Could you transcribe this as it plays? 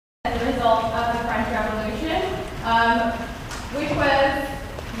result of the French Revolution, which was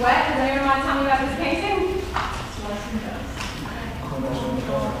what? Does anyone want to tell me about this painting?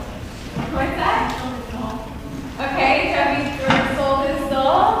 What's that? Okay, Joby sold his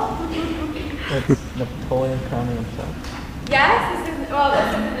soul. It's Napoleon crowning himself. Yes, this isn't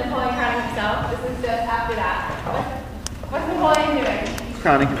Napoleon crowning himself. This is just after that. What's Napoleon doing?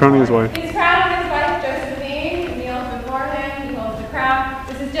 Crowning his wife. He's crowning his wife, Josephine, who kneels before him. He holds the crown.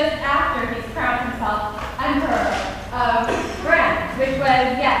 This is just after he's crowned himself Emperor of France, which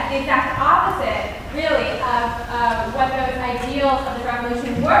was, yes, the exact opposite, really, of what those ideals of the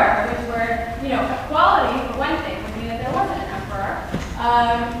revolution were, which were, equality for one thing, would mean that there wasn't an emperor,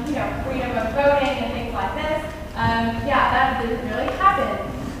 freedom of voting and things like this. That didn't really happen.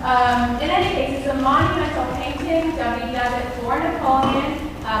 In any case, it's a monumental painting. W does it for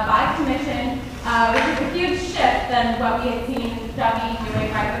Napoleon by commission, which is a huge shift than what we had seen W doing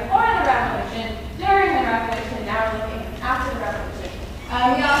right before the revolution, during the revolution, now we're looking after the revolution.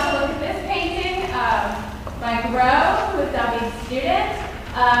 We also look at this painting by Gros, who is W's student.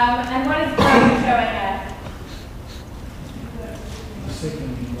 And what is Gros showing us?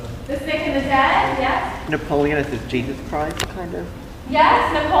 The sick and the dead, yes? Napoleon as his Jesus Christ, kind of.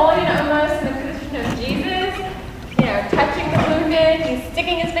 Yes, Napoleon almost in the position of Jesus, touching the wounded. He's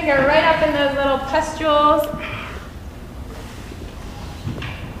sticking his finger right up in those little pustules.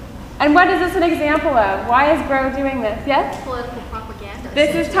 And what is this an example of? Why is Gros doing this? Yes? Political propaganda.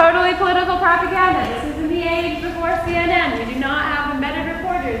 This is totally political propaganda. This is in the age before CNN. We do not have embedded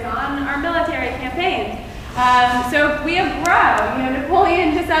reporters on our military campaigns. So we have Gros.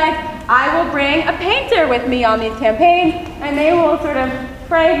 Napoleon decides, I will bring a painter with me on these campaigns, and they will sort of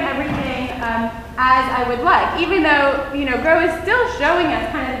frame everything as I would like. Even though, Gros is still showing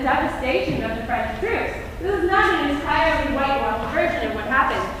us kind of the devastation of the French troops. This is not an entirely whitewashed version of what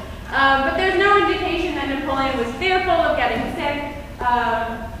happened. But there's no indication that Napoleon was fearful of getting sick,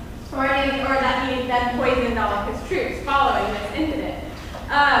 or that he then poisoned all of his troops following this incident.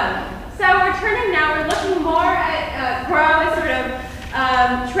 So we're turning now, we're looking more at Gros sort of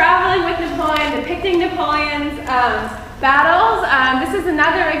traveling with Napoleon, depicting Napoleon's battles. This is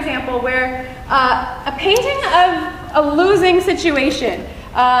another example where a painting of a losing situation.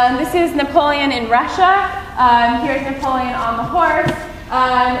 This is Napoleon in Russia. Here's Napoleon on the horse.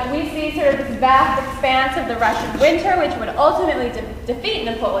 We see sort of this vast expanse of the Russian winter, which would ultimately defeat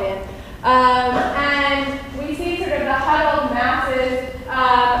Napoleon. And we see sort of the huddled masses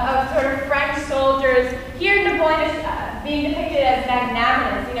of sort of French soldiers. Here Napoleon is being depicted as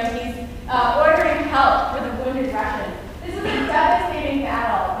magnanimous. He's ordering help for the wounded Russians. This is a devastating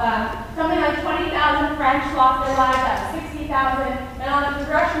battle. Something like 20,000 French lost their lives out of 60,000. And on the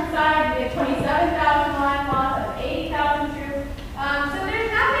Russian side, we had 27,000 lives lost out of 80,000 troops. So there's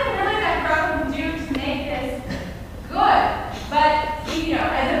nothing really that Gros can do to make this good. But,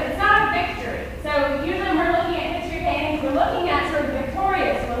 it's not a victory. So usually when we're looking at history paintings, we're looking at sort of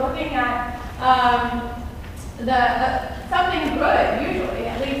victorious. We're looking at something good, usually,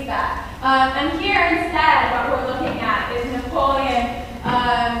 at least that. And here instead, what we're looking at is Napoleon,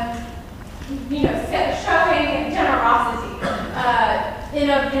 showing generosity in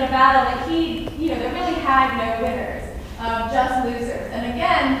a battle that that really had no winners, just losers. And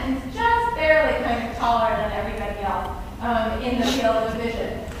again, he's just barely kind of taller than everybody else in the field of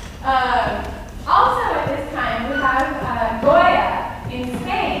vision. Also at this time, we have Goya in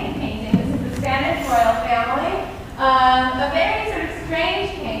Spain painting. This is the Spanish royal family. A very sort of strange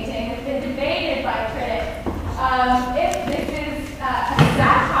painting that's been debated by critics. If this is a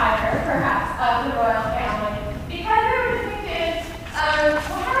satire, perhaps, of the royal family, because they were depicted.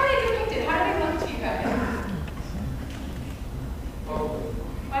 How are they depicted? How do they look to you guys?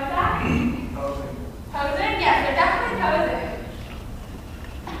 What's that? Posing. Posing? Yes, they're definitely posing.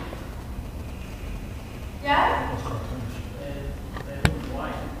 Yes?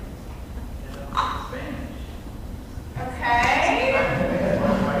 Okay.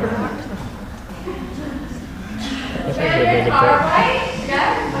 Standards are white.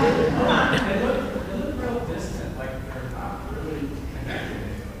 Yes? They look real distant, like they're not really connected.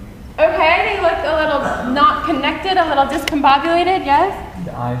 Okay, they look a little not connected, a little discombobulated, yes?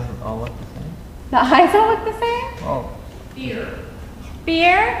 The eyes all look the same. The eyes all look the same? Oh. Fear.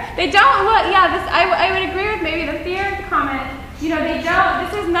 Fear? They don't look, I would agree with maybe the fear comment. They don't,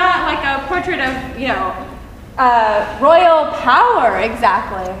 this is not like a portrait of, royal power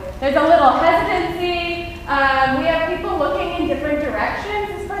exactly. There's a little hesitancy. We have people looking in different directions.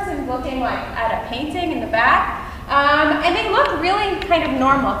 This person's looking like at a painting in the back. And they look really kind of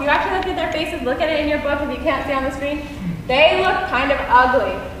normal. If you actually look at their faces, look at it in your book if you can't see on the screen, they look kind of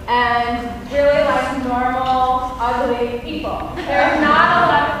ugly and really like normal, ugly people. There's not a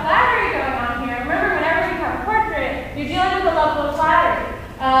lot of flattery going on here. Remember, whenever you have a portrait, you're dealing with a level of flattery.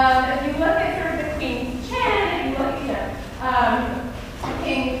 If you look at sort of the Queen's chin, if you look at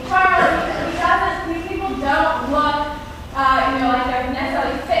King Charles, these people don't look like they're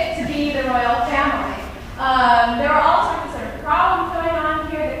necessarily fit to be the royal family. There were all sorts of problems going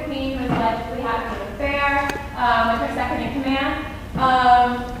on here. The Queen was allegedly having an affair with her second in command.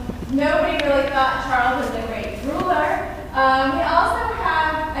 Nobody really thought Charles was a great ruler. We also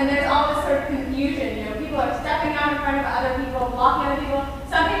have, and there's all this sort of confusion. People are stepping out in front of other people, blocking other people.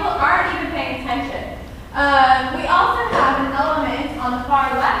 Some people aren't even paying attention. We also have an element on the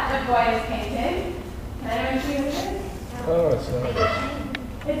far left of Goya's painting. Can anyone see what it is? Oh, it's not.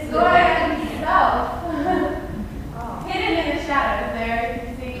 It's Goya himself. Hidden in the shadows there, you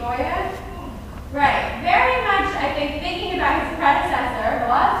can see Goya. Right, very much, I think, thinking about his predecessor,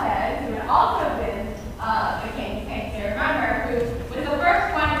 Velázquez, who had also been the king's painter, remember, who was the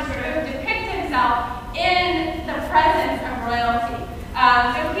first one to sort of depict himself in the presence of royalty.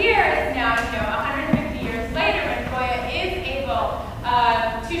 So here is now, 150 years later, when Goya is able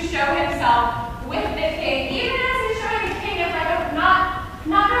to show himself with the king, even as he's showing the king as like a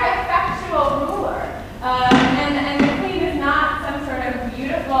not very effectual ruler. And the queen is not some sort of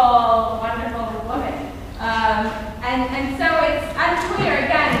beautiful, wonderful woman. And so it's unclear,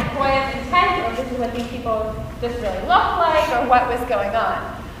 again, if Goya's intent, or this is what these people just really look like, or what was going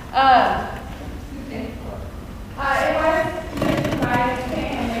on. It was commissioned by the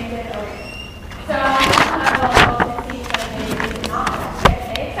king, and they did okay. So on some level, it seems like they did not.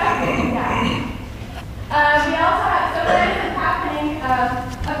 They accepted that. We also have, so what is happening,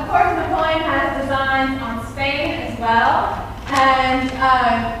 of course, Napoleon has designs on Spain as well. And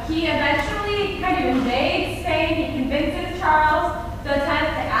he eventually kind of invades Spain. He convinces Charles to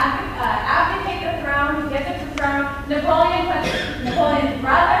attempt to abdicate the throne. He gets it to the throne. Napoleon puts Napoleon's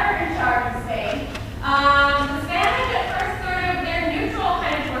brother in charge of Spain. The Spanish at first they're neutral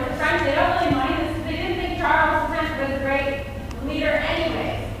kind of towards the French. They don't really mind this. They didn't think Charles the French was a great leader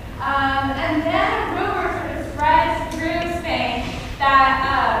anyways. And then a rumor sort of spreads through Spain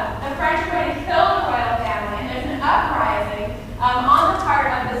that the French are going to kill the royal family. And there's an uprising on the part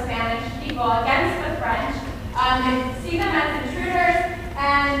of the Spanish people against the French. They see them as intruders,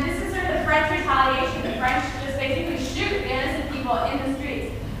 and this is sort of the French retaliation. The French just basically shoot innocent people in the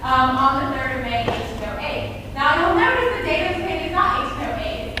streets on the 3rd of May, 1808. Now you'll notice the date of this painting is not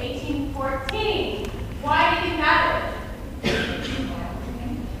 1808, it's 1814. Why do you think that is?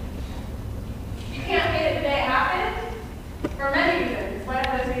 You can't paint it the day it happened? For many reasons. What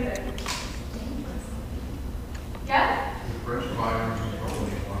are those reasons? Yes? The French fire and control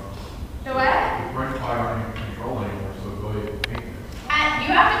anymore. The what? The French fire and control anymore, so Goya could paint this. And you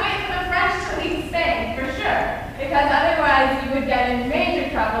have to wait for the French to leave Spain, for sure. Because otherwise you would get in major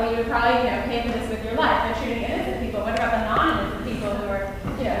trouble. You would probably, pay for this with your life. They're shooting innocent people. What about the non-innocent people who are,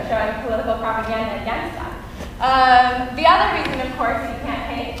 showing political propaganda against them? The other reason, of course, you can't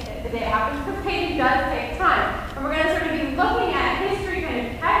paint the day it happens, because painting does take time. And we're going to sort of be looking at history kind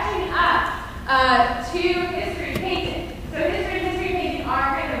of catching up to history painting. So history and history painting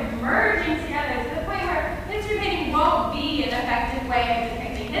are kind of merging together to the point where history painting won't be an effective way of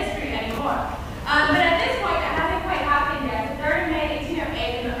depicting history anymore. But at this point, it hasn't quite happened yet. The 3rd of May,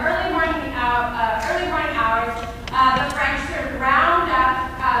 1808, in the early morning hours, the French sort of round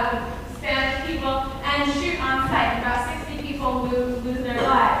up the Spanish people and shoot on sight. About 60 people lose their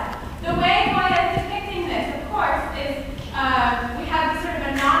lives. The way Goya is depicting this, of course, is we have these sort of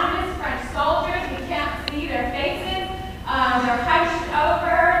anonymous French soldiers. We can't see their faces. They're hunched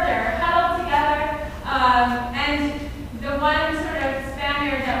over. They're huddled together. And the one sort of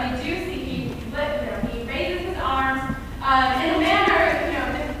Spaniard that we do see, he raises his arms in a manner,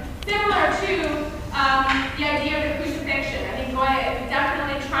 similar to the idea of the crucifixion. I think Goya is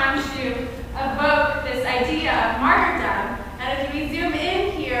definitely trying to evoke this idea of martyrdom. And if we zoom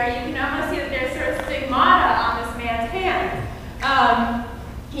in here, you can almost see that there's sort of stigmata on this man's hand.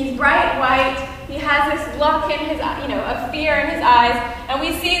 He's bright white. He has this look in his, of fear in his eyes, and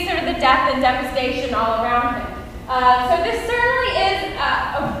we see sort of the death and devastation all around him. So this certainly is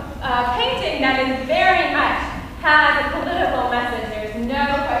a painting that is very much has a political message. There's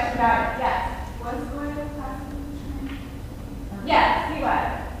no question about it. Yes. Was Goya classical? Yes, he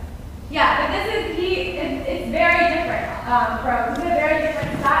was. Yeah, but it's very different from, it's a very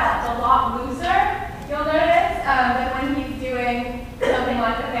different style. It's a lot looser, you'll notice, than when he's doing something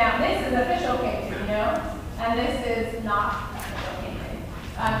like the family. This is official painting, and this is not official painting.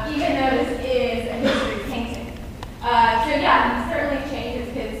 Even though this is a history painting.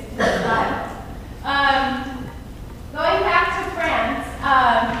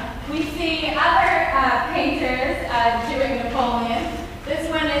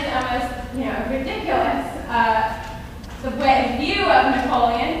 of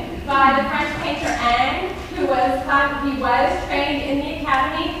Napoleon by the French painter Ingres, who was trained in the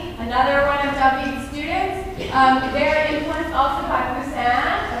academy, another one of David's students. They're influenced also by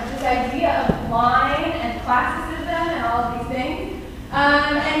Poussin, this idea of line and classicism and all of these things.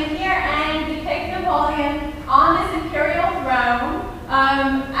 And here Ingres depicts Napoleon on this imperial throne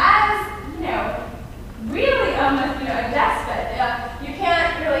as, really almost, a despot. You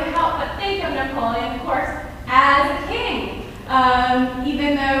can't really help but think of Napoleon, of course, as a king.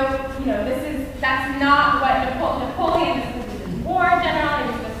 Even though, that's not what Napoleon is war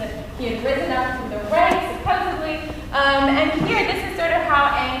general. He had risen up through the ranks, supposedly. And here, this is sort of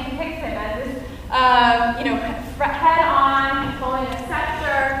how Ingres depicts him as this, head on, he's holding a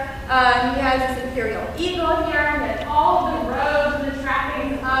scepter. He has this imperial eagle here. He has all the robes and the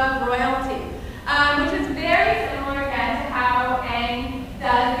trappings of royalty. Which is very similar again to how Ingres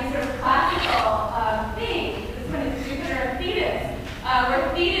does these sort of classical themes. This one is Jupiter and Thetis, where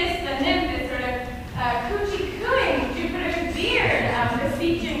Thetis, the nymph, is sort of coochie-cooing Jupiter's beard,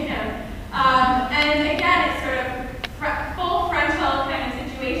 beseeching him. And again, it's sort of full frontal kind of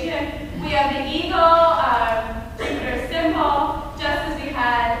situation. We have the eagle, Jupiter's symbol, just as we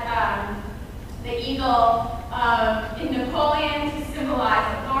had the eagle in Napoleon to symbolize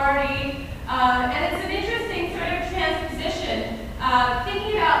authority. And it's an interesting sort of transposition,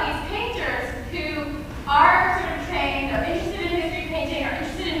 thinking about these painters who are sort of trained, are interested in history painting, are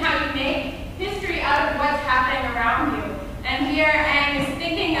interested in how you make history out of what's happening around you. And here Ingres is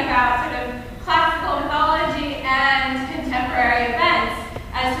thinking about sort of classical mythology and contemporary events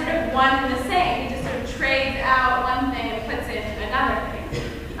as sort of one and the same. He just sort of trades out one thing and puts it into another thing.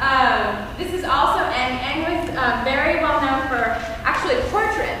 This is also, and Ingres was very well known for actually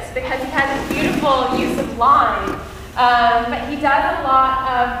portraits because he has this beautiful use of line. But he does a lot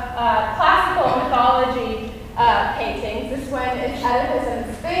of classical mythology paintings. This one is Oedipus and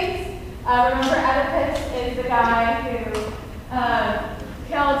the Sphinx. Remember, Oedipus is the guy who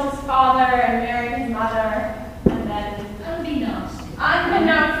killed his father and married his mother, and then unbeknownst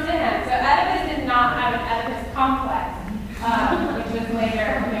to him. So Oedipus did not have an Oedipus complex, which was later,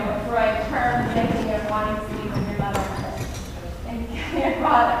 what Freud termed the thinking of wanting to sleep with your mother and kill your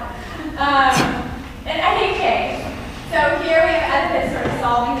father. In any case, so here we have Oedipus sort of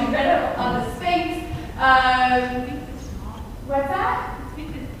solving the riddle of the Sphinx. What's that? The Sphinx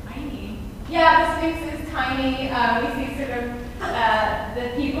is tiny. Yeah, the Sphinx is tiny. We see sort of the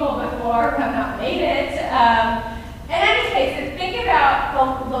people before who have not made it. In any case, think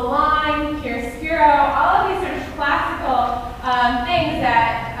about the line, chiaroscuro, all of these sort of classical things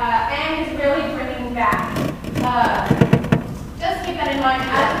that Ingres is really bringing back. Just keep that in mind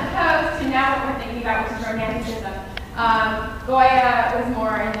as opposed to now what we're thinking about, which is romanticism. Goya was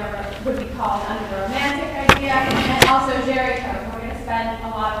more in would be called under the romantic idea, and also Géricault, who we're going to spend a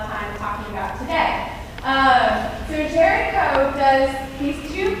lot of time talking about today. So Géricault does these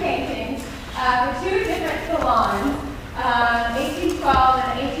two paintings for two different salons, 1812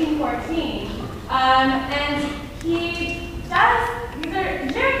 and 1814, and he does.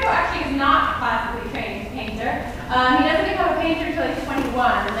 Géricault actually is not a classically trained painter. He doesn't become a painter until he's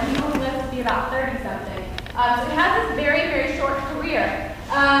 21, and then he only lives to be about 30-something. So he has this very, very short career.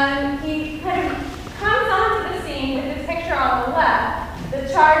 He kind of comes onto the scene with this picture on the left, the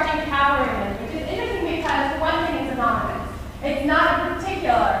charging cavalryman, which is interesting because one thing is anonymous. It's not a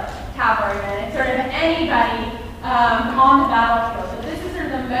particular cavalryman. It's sort of anybody on the battlefield. So this is sort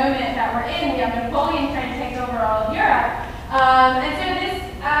of the moment that we're in. We have Napoleon trying to take over all of Europe. And so this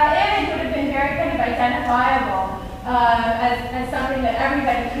image would have been very kind of identifiable as something that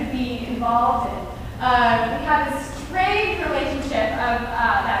everybody could be involved in. We have this strange relationship of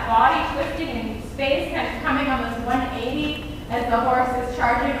that body twisting in space, kind of coming almost 180 as the horse is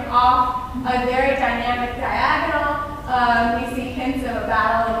charging off a very dynamic diagonal. We see hints of a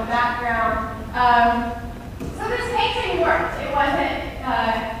battle in the background. So this painting worked. It wasn't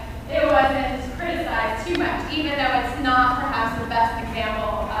criticized too much, even though it's not perhaps the best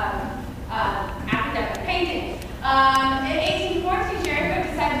example of academic painting. In 1814, Géricault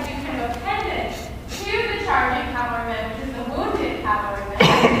decided to do kind of a pendant to the charging cavalryman, which is the wounded cavalryman.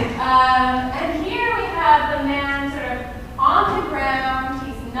 And here we have the man sort of on the ground.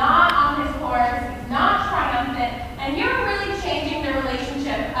 He's not on his horse. He's not triumphant. And you're really changing the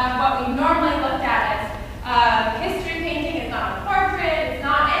relationship of what we normally looked at as history painting. It's not a portrait. It's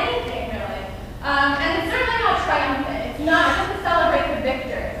not anything really. And it's certainly not triumphant. It's not just to celebrate the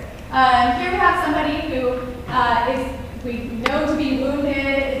victors. Here we have somebody who we know to be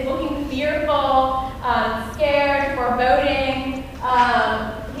wounded, is looking fearful, scared, foreboding.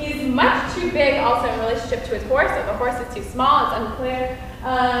 He's much too too big also in relationship to his horse, so the horse is too small, it's unclear.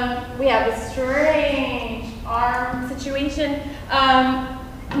 We have this strange arm situation.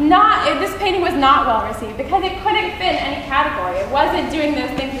 This painting was not well received because it couldn't fit in any category. It wasn't doing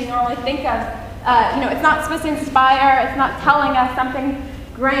those things we normally think of. It's not supposed to inspire, it's not telling us something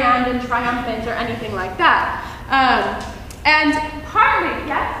grand and triumphant or anything like that. And partly,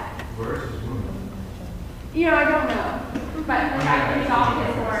 yes? Where is his wound? I don't know. But the fact that he's off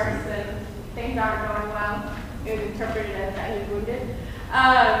his horse and things aren't going well, it was interpreted as that he's wounded.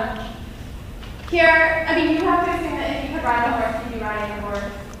 Here, you have to assume that if you could ride a horse, you'd be riding a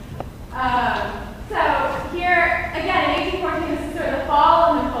horse. So here, again, in 1814, this is sort of the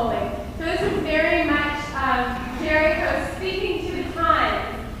fall of Napoleon. So this is very much Jericho speaking to the times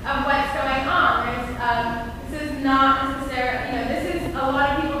of what's going on. This is not necessarily, this is a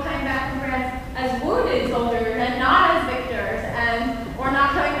lot of people coming back from France as wounded soldiers and not as victors, or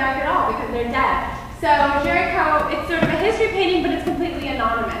not coming back at all because they're dead. So Jericho, it's sort of a history painting, but it's completely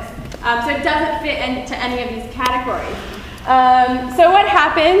anonymous. So it doesn't fit into any of these categories. So what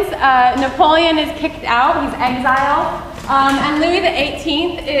happens? Napoleon is kicked out, he's exiled, and Louis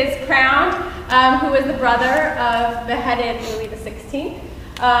XVIII is crowned, who is the brother of beheaded Louis XVI.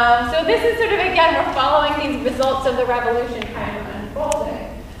 So this is sort of, again, we're following these results of the revolution kind of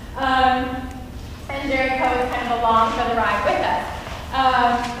unfolding. And Jericho is kind of along for the ride with us.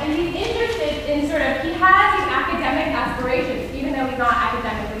 And he's interested in he has these academic aspirations, even though he's not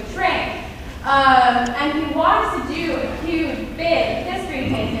academically trained. And he wants to do a huge, big history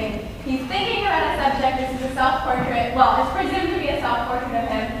painting. He's thinking about a subject. This is a self-portrait. Well, it's presumed to be a self-portrait of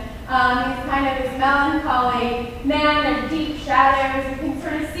him. He's kind of this melancholy man. There's deep shadows. You can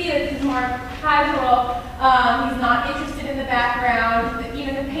sort of see this is more casual. He's not interested in the background.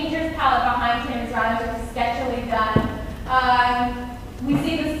 Even the painter's palette behind him is rather sketchily done. We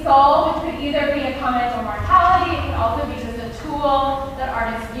see the skull, which could either be a comment on mortality, it could also be just a tool that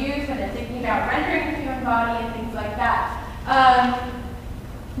artists use when they're thinking about rendering the human body and things like that.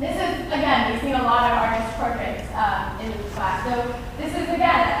 This is, again, we've seen a lot of artist portraits in this class. So this is,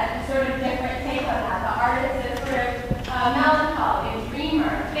 again, a sort of different take on that. The artist is sort of melancholy, a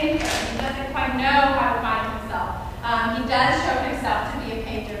dreamer, a thinker. He doesn't quite know how to find himself. He does show himself to be a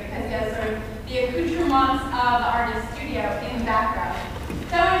painter because he has sort of the accoutrements of the artist's studio in the background.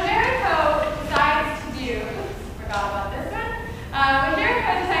 So what Jericho decides to do, forgot about this one. What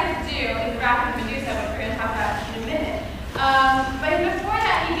Jericho decides to do is Wrath of Medusa, which we're going to talk about in a minute. But before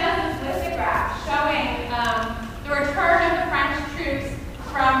that, he does this lithograph showing the return of the French troops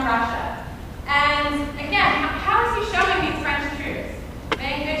from Russia. And again, how is he showing these French troops?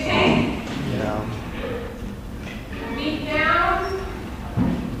 They in good shape? Yeah. Beat down?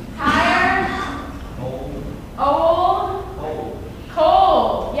 Tired? Old?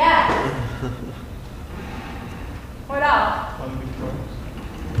 Cold, yes. What else?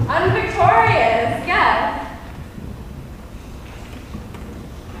 Unvictorious, yes.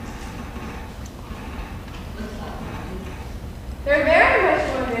 They're very much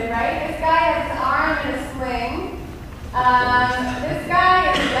wounded, right? This guy has his arm in a sling. This guy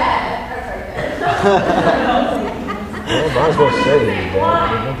is dead. Oh, sorry, dead. Well, might as well say he's dead.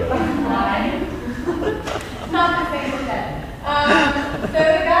 Not the same as dead. So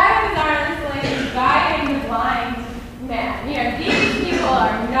the guy with his arm in a sling is guiding the blind man. These people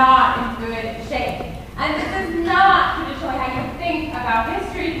are not in good shape. And this is not traditionally how you think about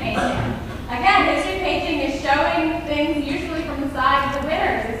history painting. Again, history painting is showing things usually from the side of the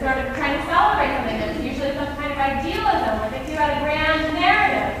winners. It's sort of trying to celebrate something. There's usually some kind of idealism where they do out a grand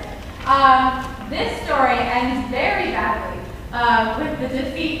narrative. This story ends very badly with the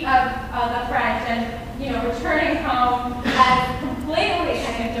defeat of the French and returning home as completely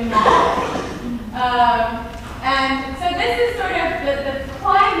kind of demolished. And so this is sort of the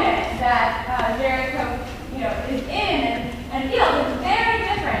climate that Jericho is in and feels. It's very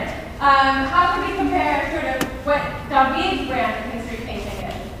different. How can we compare sort of what David's brand of history painting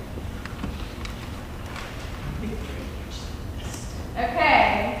is?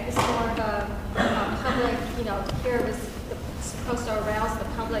 Okay. It's more of a public, here it was supposed to arouse the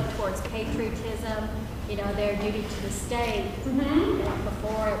public towards patriotism, their duty to the state. And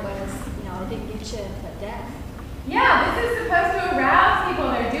before it was, it didn't get you to death. Yeah, this is supposed to arouse people,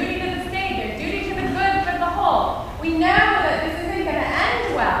 their duty to the state, their duty to the good for the whole. We know that this isn't going to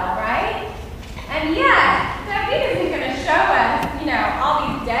end well, right? And yet, David isn't going to show us, all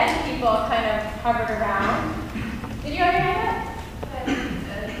these dead people kind of hovered around. Did you understand that?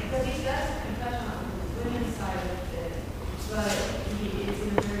 But he does confession on the women's side of it, but it's in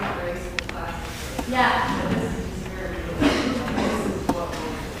a very graceful class. Yeah. This is very good. This is what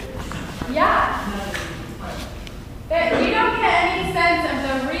we're doing.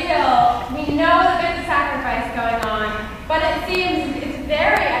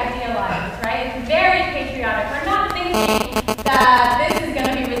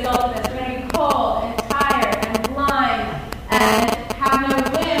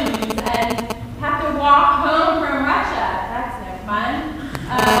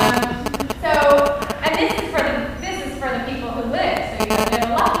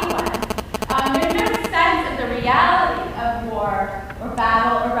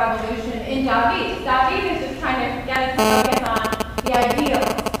 revolution in David. David is just trying to get us to focus on the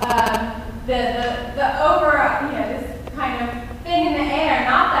ideals, the over, this kind of thing in the air,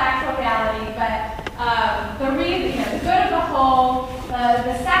 not the actual reality, but the reason, the good of the whole,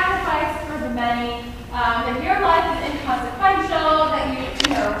 the sacrifice for the many, that your life is inconsequential, that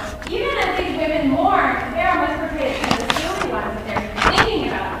even as these women mourn, they're almost portrayed as the silly ones that they're thinking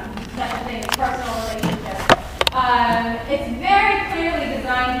about such a thing, personal relationships. It's very clearly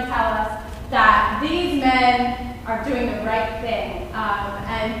designed to tell us that these men are doing the right thing,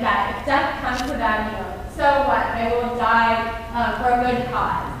 and that if death comes to them, so what? They will have died for a good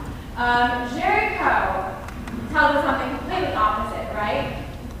cause. Jericho tells us something completely opposite, right?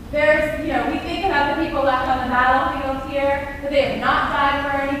 There's, we think about the people left on the battlefield here, that they have not died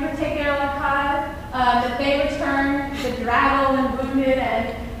for any particular cause, that they return bedraggled and wounded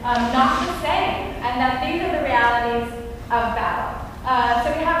and not the same, and that these are the realities of battle.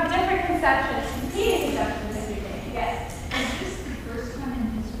 So we have different conceptions, competing conceptions in history. Yes? Is this the first time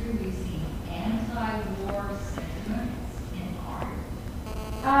in history we've seen anti-war sentiments in art?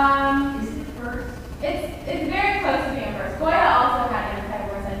 Is it first? It's very close to being first. Goya also had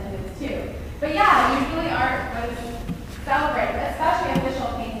anti-war sentiments too. But yeah, usually art was celebrated, especially official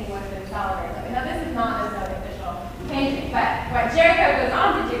painting would have been celebrated. Now this is not necessarily official painting, but what Jericho goes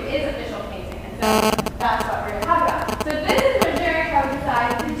on to do is official painting, and so that's what we're going to talk about. So this is what Jericho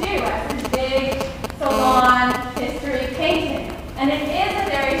decided to do as this big salon history painting. And it is a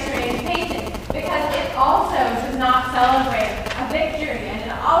very strange painting because it also does not celebrate a victory, and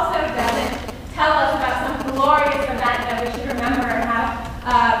it also doesn't tell us about some glorious event that we should remember and have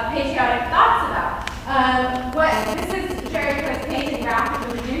patriotic thoughts about. This is Jericho's painting, Wrath of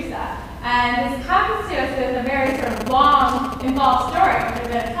the Medusa, and this comes to us with a very sort of long, involved story, which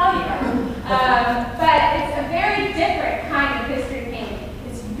I'm going to tell you about. But it's a very different kind of history painting.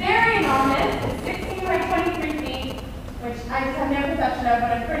 It's very enormous. It's 16 by 23 feet, which I just have no perception of,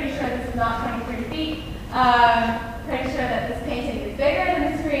 but I'm pretty sure this is not 23 feet. Pretty sure that this painting is bigger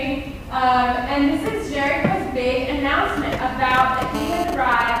than the screen. And this is Jericho's big announcement about that he has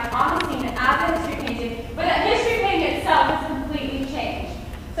arrived on the scene as a history painting, but that history painting itself has completely changed.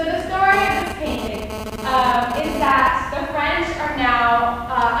 So the story of this painting is that the French are now,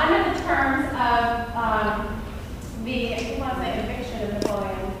 under the terms of the, I want to say eviction of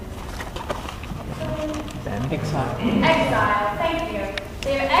Napoleon. Exile, thank you.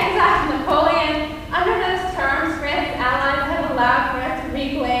 They have exiled Napoleon. Under those terms, France's allies have allowed France to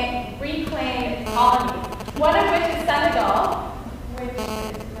reclaim its colonies, one of which is Senegal, which is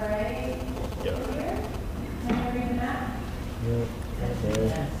right here. Can I read the map?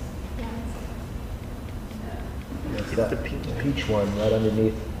 It's that peach one right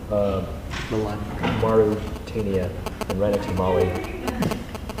underneath Milan. Mauritania and right next to Mali.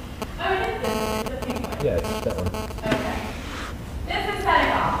 Oh, it is the pink one. Yeah, it's that one. Okay. This is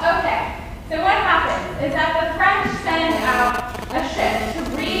Senegal. Okay. So what happens is that the French send out a ship to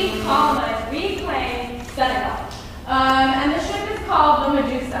reclaim Senegal. And the ship is called the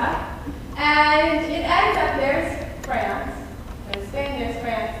Medusa. And it ends up, there's France. There's Spain, there's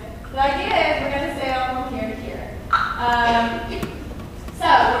France. The idea is we're going to sail from here to here. So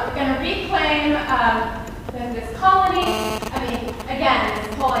we're going to reclaim this colony. I mean, again,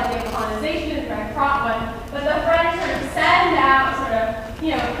 this whole idea of colonization is a very fraught one. But the French sort of send out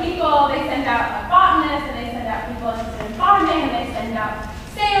people, they send out botanists, and they send out people interested in farming, and they send out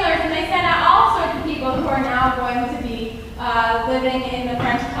sailors, and they send out all sorts of people who are now going to be living in the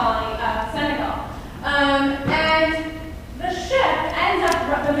French colony of Senegal. And the ship ends up,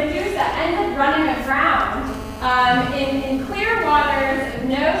 the Medusa ends up running aground in clear waters,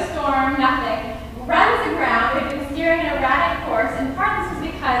 no storm, nothing. Runs aground. They've been steering an erratic course, and part of this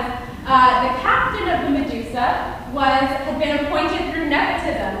is because the captain of the Medusa had been appointed through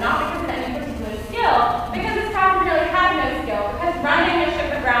nepotism, not because of any particular skill, because this captain really had no skill, because running a ship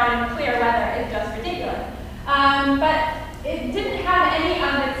aground in clear weather is just ridiculous. But it didn't have any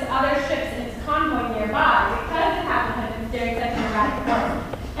of its other ships in its convoy nearby, because the captain had been steering such an erratic course.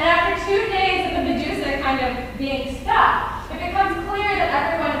 And after 2 days of the Medusa kind of being stuck, it becomes clear that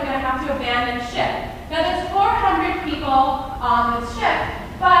everyone is going to have to abandon ship. Now there's 400 people on this ship,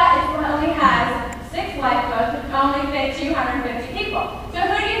 but it only has 6 lifeboats, which only fit 250 people. So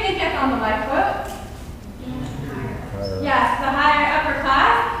who do you think gets on the lifeboat? Yes, the higher upper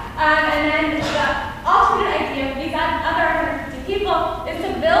class. And then the alternate idea of these other 150 people is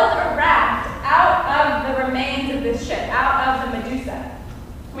to build a raft out of the remains of this ship, out of the Medusa,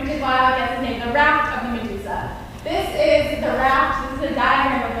 which is why it gets its name, the Raft of the Medusa. This is the raft, this is a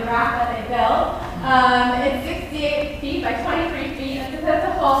diagram of the raft that they built. It's 68 feet by 23 feet. It's supposed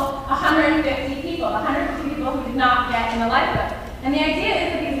to pull 150 people, 150 people who did not get in the lifeboat. And the idea is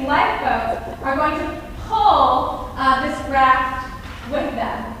that these lifeboats are going to pull this raft with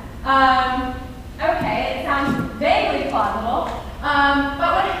them. Okay, it sounds vaguely plausible, but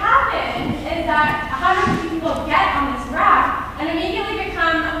what happens is that 150 people get on this raft and immediately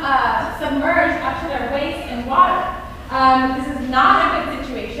become submerged up to their waist in water. This is not a good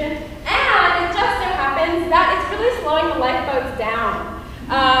situation, and it just so happens that it's really slowing the lifeboats down.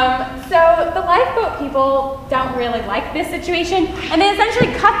 So the lifeboat people don't really like this situation, and they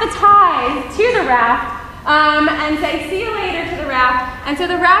essentially cut the ties to the raft and say, see you later to the raft. And so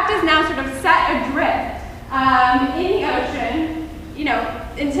the raft is now sort of set adrift in the ocean,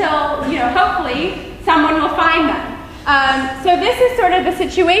 until, hopefully someone will find them. So this is sort of the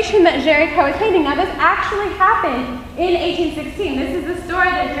situation that Jericho is painting. Now this actually happened in 1816. This is the story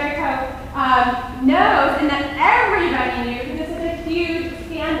that Jericho knows and that everybody knew, because this is a huge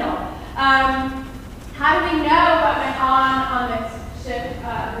scandal. How do we know what went on this ship,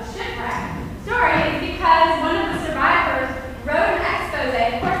 the shipwreck story? Is because one of the survivors wrote an expose.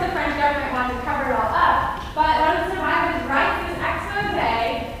 Of course, the French government wanted to cover it all up, but one of the survivors writes this expose,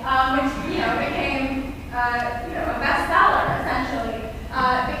 which became a bestseller essentially,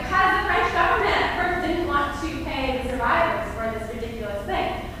 because the French government at first didn't want to pay the survivors for this ridiculous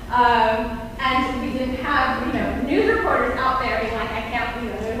thing, and we didn't have news reporters out there being like, I can't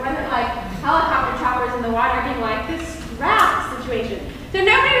believe it. There wasn't like helicopter choppers in the water being like, this raft situation. So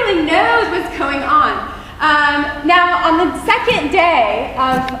nobody really knows what's going on. Now, on the second day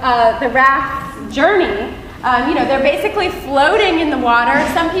of the raft's journey, they're basically floating in the water.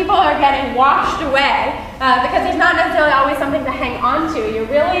 Some people are getting washed away because there's not necessarily always something to hang on to.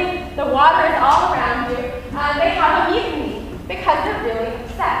 The water is all around you. They have a mutiny because they're really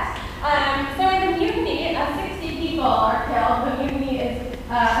upset. So in the mutiny, 60 people are killed. The mutiny is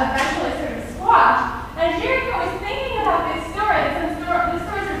eventually sort of squashed. And Jericho is thinking about this story. The story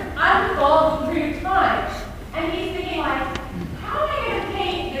sort of unfolds through time. And he's thinking like, how am I going to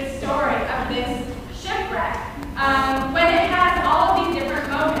paint this story of this shipwreck when it has all of these different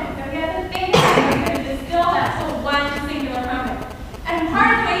moments? And we have to think about it, we're going to distill that to one singular moment. And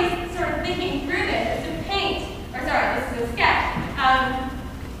part of the way he's sort of thinking through this is to this is a sketch,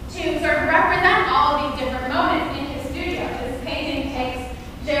 to sort of represent all of these different moments in his studio. This painting takes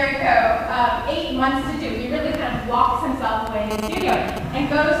Jericho 8 months to do. He really kind of locks himself away in his studio and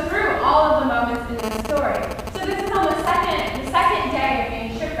goes through all of the moments in this story. So this is on the second day of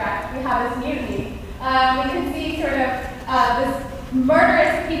being shipwrecked. We have this mutiny. We can see sort of this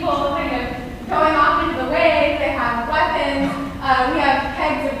murderous people kind of going off into the waves. They have weapons. We have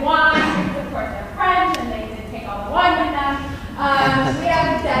kegs of wine, because of course they're French and they did take all the wine with them. We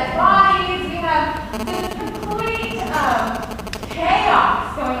have dead bodies. We have this complete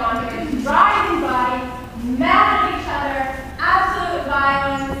chaos going on here. These rising bodies, mad at each other, absolute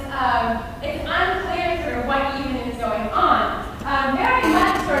violence. It's unclear sort of what even is going on. Very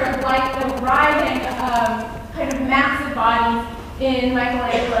much sort of like the writhing kind of massive bodies in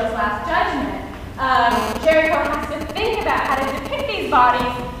Michelangelo's Last Judgment. Jericho has to think about how to depict these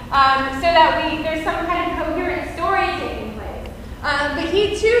bodies so that there's some kind of coherent story taking place. But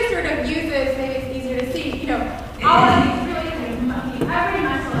he too sort of uses, maybe it's easier to see, all of these really kind of every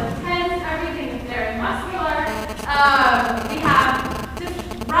muscle is tense, everything is very muscular. We have just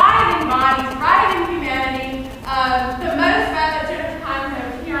writhing bodies, writhing humanity. The most that sort of comes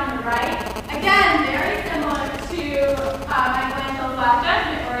over here on the right, again, very similar to Michelangelo's Last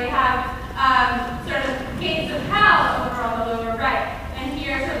Judgment, where you have sort of gates of hell over on the lower right, and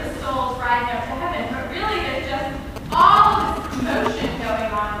here sort of souls rising up to heaven. But really, there's just all this commotion going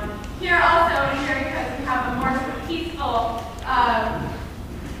on. Here also in Jericho, we have a more sort of peaceful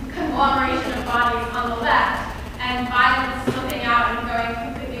conglomeration of bodies on the left, and violence slipping out and going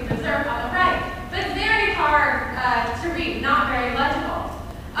completely berserk on the right. But it's very hard to read, not very legible.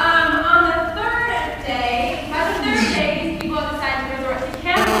 On the third day, these people decide to resort to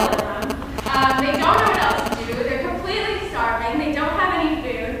cannibalism. They don't know what else to do. They're completely starving. They don't have any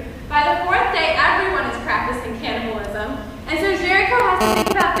food. By the fourth day, everyone is practicing cannibalism. And so Jericho has to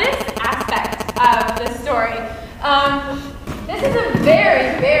think about this aspect of the story. This is a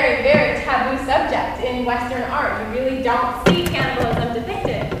very, very, very taboo subject in Western art. You really don't see cannibalism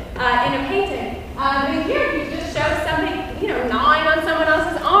depicted in a painting. But here you just show somebody, gnawing on someone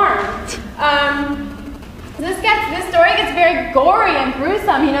else's arm. This story gets very gory and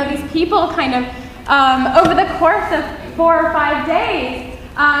gruesome. These people kind of, over the course of 4 or 5 days,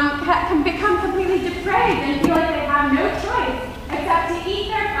 can become completely depraved and feel like they have no choice except to eat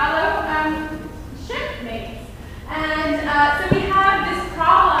their fellow shipmates. And so we have this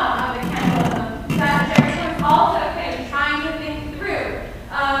problem of the cannibalism that Jericho is also kind of trying to think through.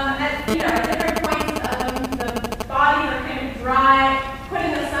 At different points, the bodies are kind of dry, put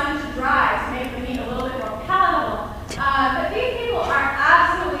in the sun to dry to make the meat a little bit more palatable. But these people are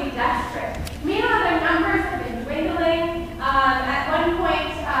absolutely desperate. Meanwhile, their numbers have been dwindling. At one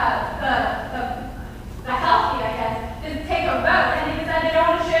point, the healthy, I guess, just take a vote and they decide they don't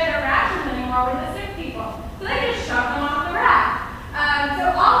want to share their rations anymore with the sick people. So they just shove them off the raft. So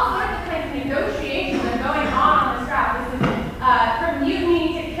all sorts of kinds of negotiations are going on this raft. This is from mutiny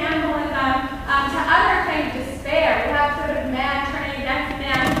to cannibalism to other kinds of despair. We have sort of man turning against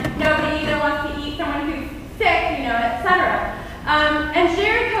man. Nobody either wants to eat someone who's sick, etc. And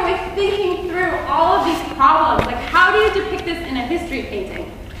Jericho is thinking through all of these problems. Like, how do you depict this in a history painting?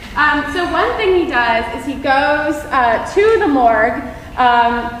 So one thing he does is he goes to the morgue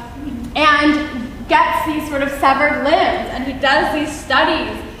and gets these sort of severed limbs, and he does these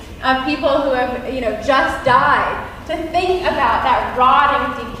studies of people who have, just died to think about that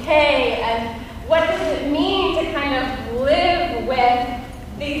rotting decay and what does it mean to kind of live with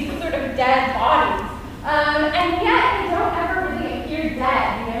these sort of dead bodies. And yet they don't ever really appear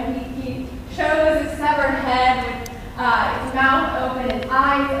dead. He shows his severed head with his mouth open, his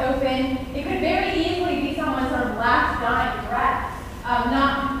eyes open. It could very easily be someone's sort of last dying breath,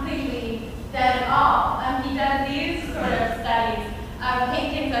 not completely dead at all. He does these sort of studies of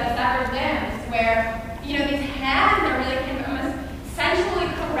paintings of severed limbs where, these hands are really kind of almost sensually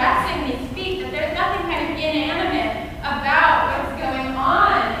caressing these feet, that there's nothing kind of inanimate about what's going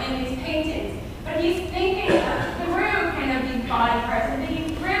on in these paintings. But he's thinking through kind of these body parts and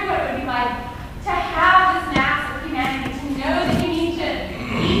thinking through what it would be like to have this mass of humanity, to know that you need to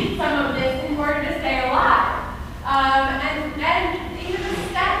eat some of this in order to stay alive. And even the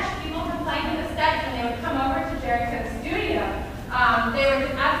stench, people complained of the stench when they would come over to Jericho's studio. They were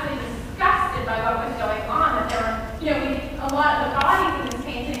just absolutely disgusted by what was going on. That there were, a lot of the bodies in this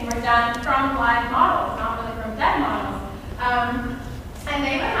painting were done from live models, not really from dead models. And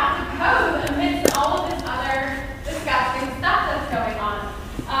they would have to pose amidst all of this other disgusting stuff that's going on.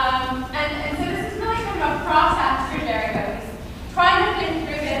 And so this is really kind of a process for Jericho. He's trying to think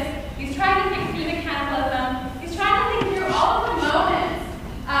through this. He's trying to think through the cannibalism. He's trying to think through all of the moments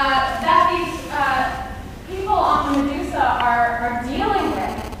that these people on the Medusa are dealing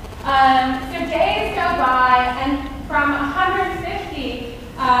with. So days go by, and from 150,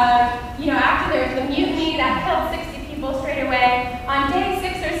 after there was the mutiny that killed 60 people straight away, on day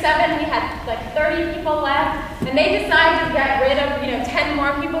 6 or 7, we had like 30 people left, and they decided to get rid of 10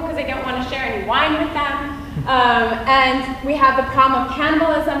 more people because they don't want to share any wine with them. And we have the problem of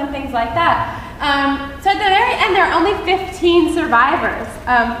cannibalism and things like that. So at the very end, there are only 15 survivors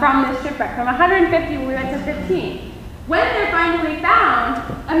from this shipwreck. From 150, we went to 15. When they're finally found,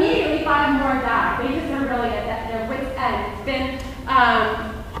 immediately 5 more die. They just are really at their wits' end. It's been,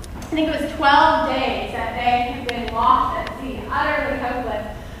 I think it was 12 days that they have been lost at sea, utterly hopeless.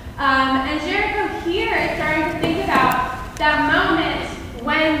 And Jericho here is starting to think about that moment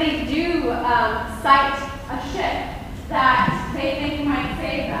when they do sight a ship that they think might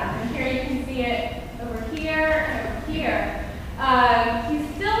save them. And here you can see it over here and over here.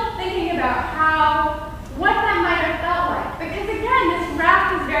 He's still thinking about what that might have felt like. Because again, this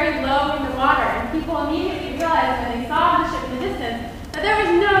raft is very low in the water, and people immediately realized when they saw the ship in the distance that there was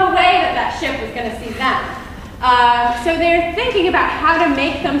no way that that ship was going to see them. So they're thinking about how to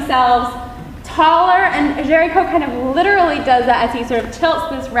make themselves taller, and Jericho kind of literally does that as he sort of tilts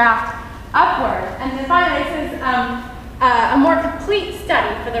this raft upward. And then finally, this is a more complete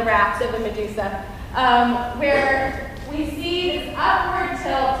study for the raft of the Medusa, where we see this upward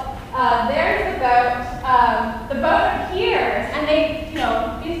tilt. There's the boat. The boat appears, and they,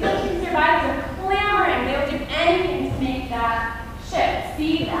 these 15 survivors are clamoring. They would do anything to make that ship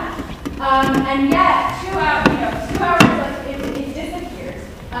see them. And yet, 2 hours, it disappears.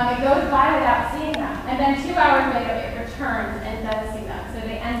 It goes by without seeing them. And then 2 hours later, it returns and does see them. So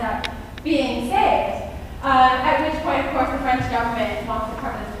they end up being saved. At which point, of course, the French government wants to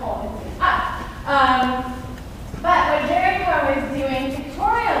cover this whole incident up. But what Jericho is doing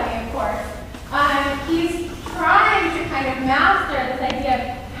pictorially, of course, he's trying to kind of master this idea of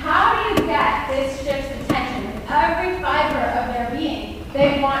how do you get this ship's attention with every fiber of their being.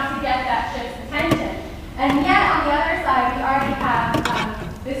 They want to get that ship's attention. And yet, on the other side, we already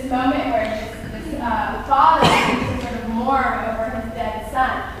have this moment where this father is sort of mourn over his dead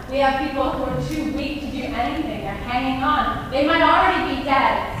son. We have people who are too weak to do anything. They're hanging on. They might already be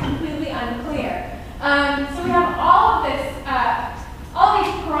dead. It's completely unclear. So we have all of this, all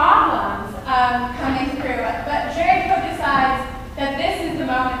these problems coming through. But decides that this is the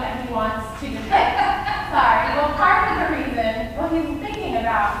moment that he wants to depict. Sorry. Well, part of the reason, well, he's thinking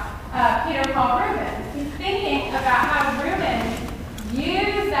about Peter Paul Rubens. He's thinking about how Rubens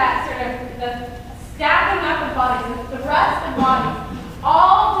used that sort of the stacking up of bodies, the thrust of bodies,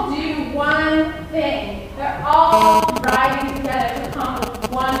 all to do one thing. They're all riding together to accomplish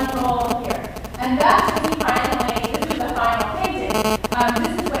one goal here. And thus, he finally, this is the final painting,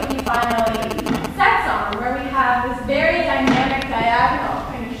 this is what he finally sets on, where we have this very dynamic diagonal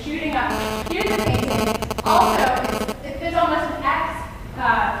kind of shooting up. Here's the painting. Also, there's almost an X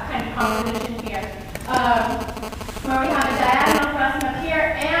kind of composition here, where we have a diagonal thrusting up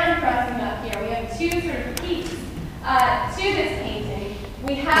here and thrusting up here. We have two sort of peaks to this painting.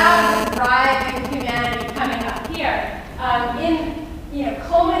 We have this rising humanity coming up here,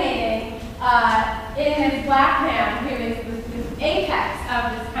 culminating in this black man who is this apex of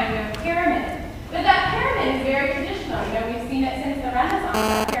this kind of pyramid. But that pyramid is very traditional. We've seen it since the Renaissance,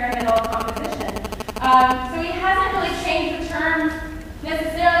 that pyramidal composition. So he hasn't really changed the terms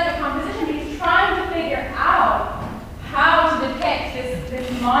necessarily the composition, but he's trying to figure out how to depict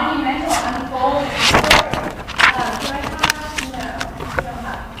this monumental unfolding story. Do I have? No, I don't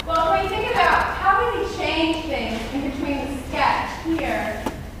have. Well, when you think about how does he change things in between the sketch here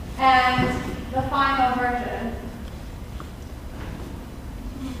and the final version?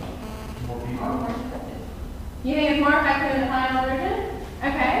 You think it's more effective in the final version?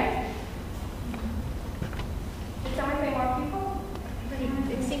 Okay. Did someone say more people?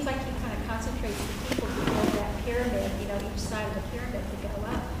 It seems like he kind of concentrates the people before that pyramid, each side of the pyramid to go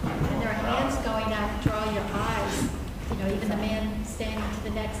up. And there are hands going up, draw your eyes. Even the man standing to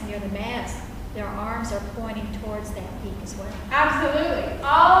the next near the mast, their arms are pointing towards that peak as well. Absolutely.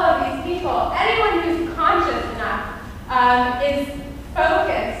 All of these people, anyone who's conscious enough, is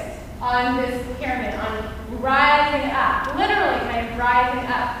focused on this pyramid, on rising up, literally kind of rising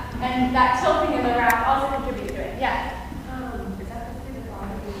up. And that tilting in the raft also contributes to it. Yes? Is that the thing that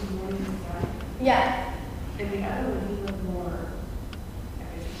is more inside? Yes. And the other one, he was more,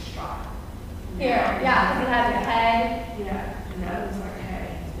 shot. Here, yeah, because it has a head. Yeah, and that was like,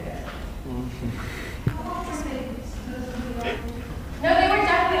 hey, he's dead. How long were they supposed to be like? No, they were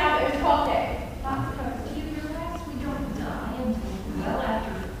definitely out. It was 12 days. Not supposed to. Do you realize we don't die until well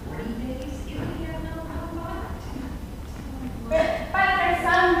after 40 days if we have no contact? But they're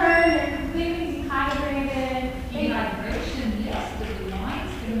sunburned, they're completely dehydrated. Dehydration, yes, but the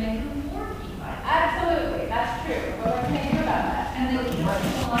wine's going to make them more dehydrated. Absolutely, that's true. But we're thinking about that. And they keep the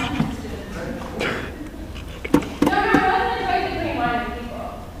wine instead of No, it wasn't a choice between wine and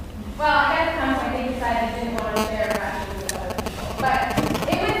people. Well, I guess at some point they decided they didn't want to share rations with other people. But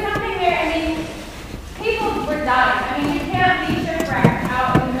it was something where, people were dying. You can't be shipwrecked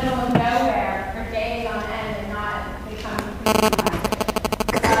out in the middle of nowhere for days on end and not become completely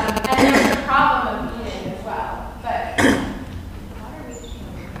dehydrated. And there's the problem of eating as well. But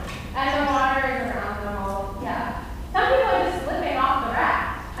and the water is around them all. Yeah. Some people are just slipping off the raft.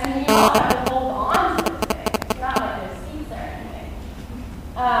 You all have to hold on to this thing. It's not like there's seats or anything.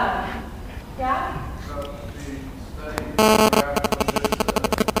 Yeah? So the study graph of this,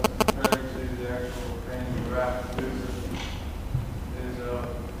 compared to the actual training graph of this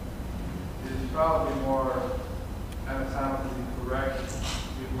is probably more anatomically correct,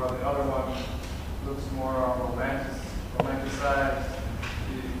 while the other one looks more romanticized.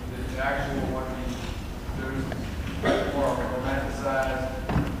 The actual one, there's more romanticized,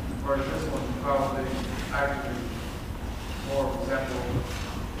 whereas this one probably actually more resembles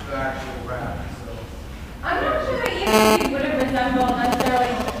the actual graph. So. I'm not sure that either of these would have resembled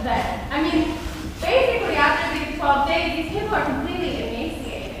necessarily that. Basically after these 12 days, these people are completely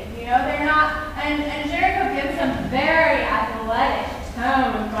emaciated. They're not, and Jericho gives them very athletic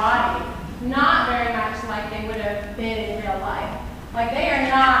tone of body, not very much like they would have been in real life. Like they are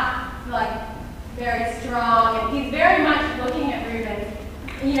not very strong, and he's very much looking at Rubens.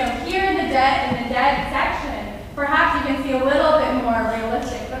 Here in the dead section, perhaps you can see a little bit more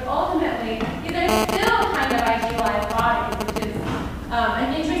realistic, but ultimately, they're still kind of idealized bodies, which is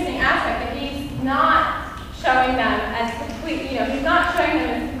an interesting aspect that he's not showing them as complete, he's not showing them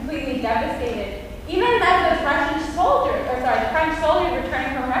as completely devastated. Even as the French soldiers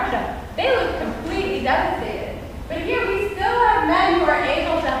returning from Russia, they look completely devastated. But here we still have men who are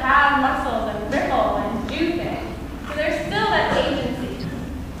able to have muscles and wriggle and do things. So there's still that agency.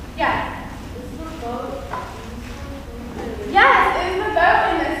 Yes? Yes, it's the boat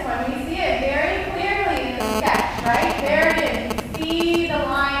in this one. We see it very clearly in the sketch, right? There it is. You see the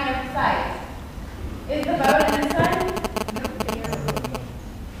line of sight. Is the boat in this one?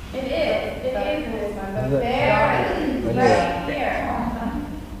 It is. It is in this one. But there it is.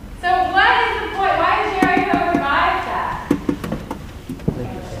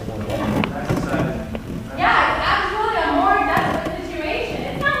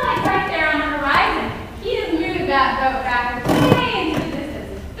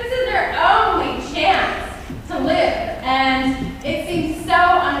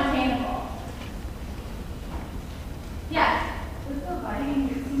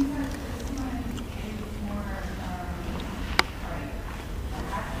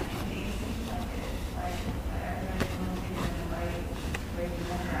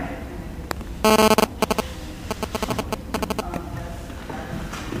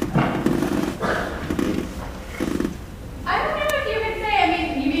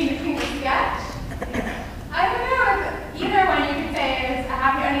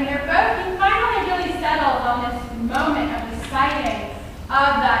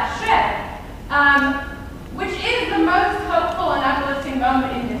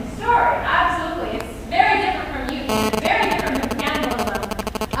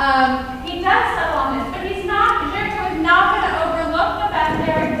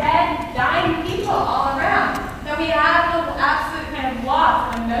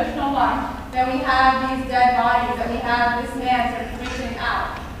 emotional look that we have these dead bodies, that we have this man sort of reaching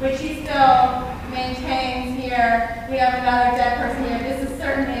out, which he still maintains here. We have another dead person here. This is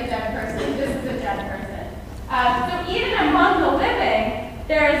certainly a dead person. This is a dead person. So even among the living,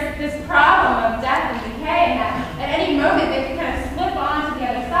 there's this problem of death and decay, and that at any moment they can kind of slip on to the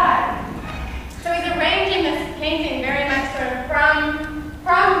other side. So he's arranging this painting very much sort of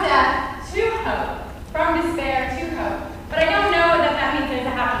from death to hope, from despair to hope. But I don't know that that means there's a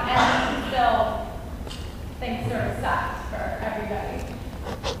happy ending. Still, things sort of suck for everybody.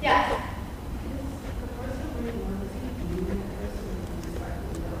 Yes?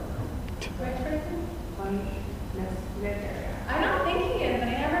 Which person? I'm not thinking he is, but I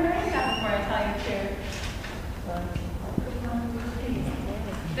never noticed that before, I tell you the truth.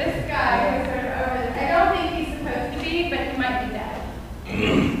 This guy who's sort of over there, I don't think he's supposed to be, but he might be dead.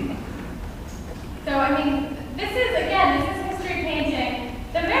 So, I mean, this is, again, this is history painting.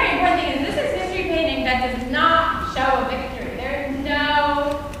 The very important thing is this is history painting that does not show a victory. There is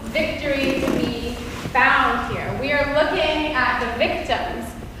no victory to be found here. We are looking at the victims.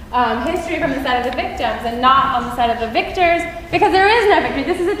 History from the side of the victims and not on the side of the victors, because there is no victory.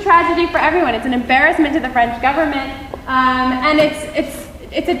 This is a tragedy for everyone. It's an embarrassment to the French government, and it's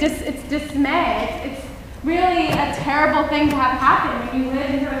dismay. It's really a terrible thing to have happen when you live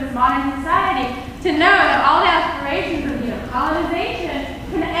in sort of this modern society, to know that all the aspirations of colonization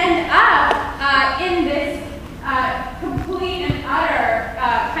can end up in this complete and utter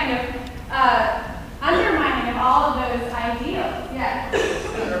kind of undermining of all of those ideals. Yes.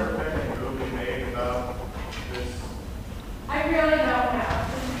 Has there ever been a movie made about this? I really don't know.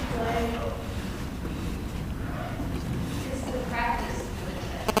 It's the practice.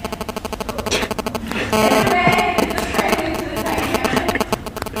 Anyway, this is crazy to the Titanic.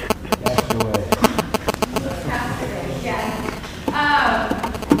 That's the way. Yes.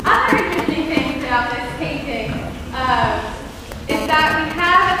 Other interesting things about this painting is that we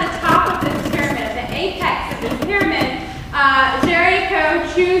have at the top of this pyramid, the apex of this pyramid,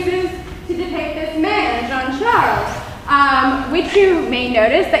 Géricault chooses to depict this man, Jean-Charles, which you may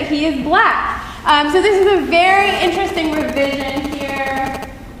notice that he is black. So this is a very interesting revision here.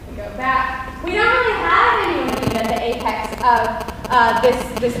 We go back. We don't really have anyone even at the apex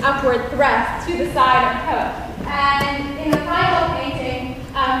of this upward thrust to the side of Coe. And in the final painting,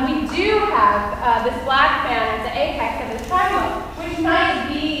 we do have this black man at the apex of this triangle, which might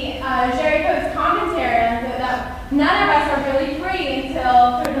be Géricault's commentary on that none of us are really free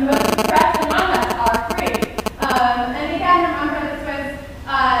until sort of the most oppressed among us are free. And again, remember this was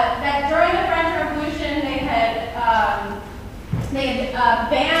that during the French Revolution they had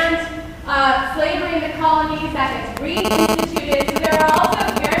banned slavery in the colonies, that gets reinstituted. So there are also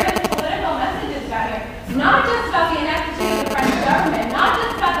very much political messages about here, not just about the ineptitude of the French government, not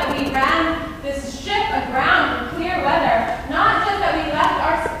just about that we ran this ship aground in clear weather, not just that we left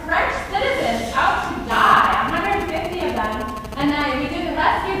our French citizens out to die, 150 of them, and then we didn't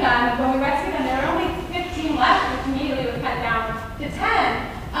rescue them. When we rescued them, there were only 15 left, which immediately was cut down to 10.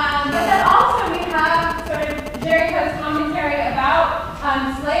 But then also we have sort of Géricault's commentary about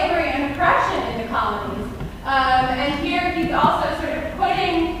slavery and oppression in the colonies. And here he's also sort of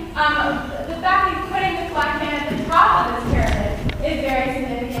putting, the fact he's putting this black man at the top of this pyramid is very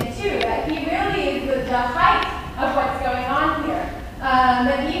significant too, that he really is the height of what's going on here.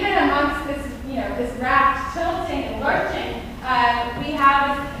 That even amongst this, this raft tilting and lurching, we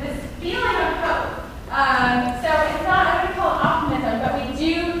have this feeling of hope. So it's not, I wouldn't call it optimism, but we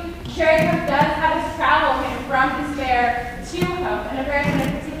do, Géricault does have this travel from despair to hope, and a very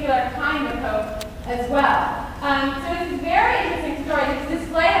particular kind of hope as well. So it's a very interesting story. It's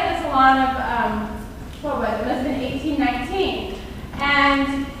displayed at the Salon of, what was it? It must have been 1819.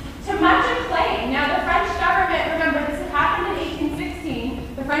 And to much acclaim. Now the French government, remember this had happened in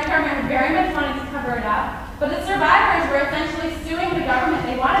 1816. The French government very much wanted to cover it up. But the survivors were essentially suing the government.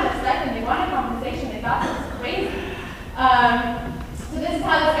 They wanted a stipend, they wanted compensation, they thought this was crazy. So this is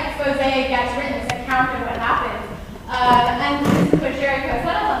how this expose gets written, this account of what happened. And this is what Géricault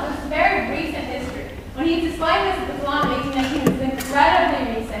settled on. So this is very recent history. When he's displaying this at the Salon in 1819, it's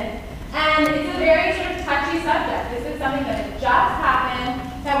incredibly recent. And it's a very sort of touchy subject. This is something that had just happened,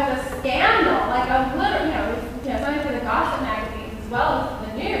 that was a scandal, like a little, something for the gossip magazines as well as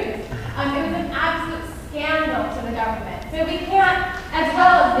the news. It was an absolute scandal to the government. So we can't, as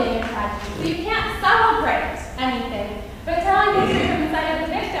well as being a tragedy, so you can't celebrate anything. But telling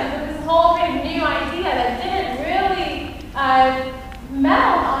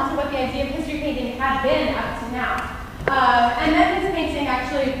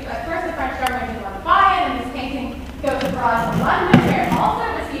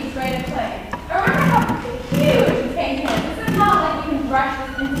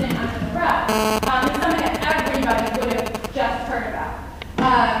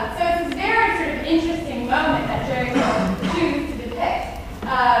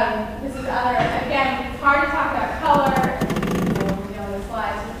This is other, again, it's hard to talk about color. The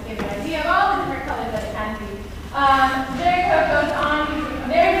slides just to give you an idea of all the different colors that it can be. Jerry Cope goes on, he's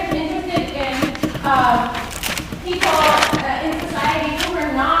very much interested in people in society who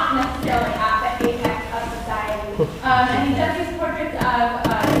are not necessarily at the apex of society. And he does these portraits of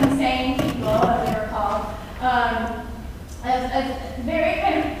insane people, as they were called, as very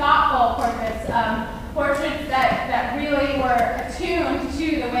kind of thoughtful portraits, portraits that really were attuned to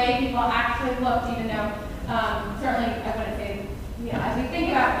the way people actually looked, even though certainly I wouldn't say, as we think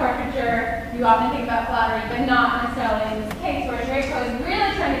about portraiture, you often think about flattery, but not necessarily in this case, where Jerry Cope is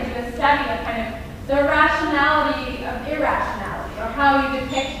really trying to do a study of kind of the rationality of irrationality, or how you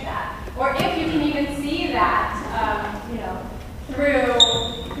depict that, or if you can even see that, through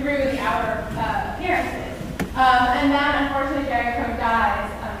the outer appearances. And then, unfortunately, Jerry Cope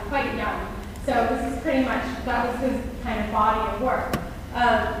dies quite young. So this is pretty much, that was his kind of body of work.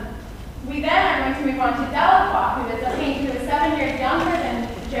 We then are going to move on to Delacroix, who is a painter who is 7 years younger than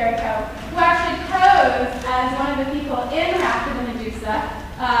Jerry Cope, who actually posed as one of the people in Raft of the Medusa,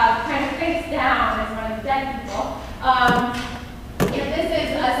 kind of face down as one of the dead people. This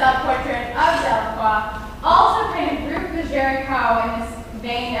is a self-portrait of Delacroix, also kind of grouped with Jerry Cope in this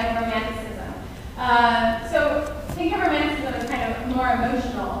vein of Romanticism. So think of Romanticism as kind of more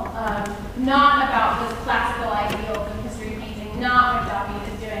emotional, not about those classical ideals of history painting, not what Dawkins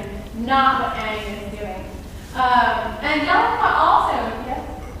is doing, not what Annie is doing. And Delacroix also, yes?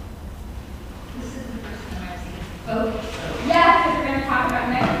 This is the first time I've seen photos. Yes, because we're going to talk about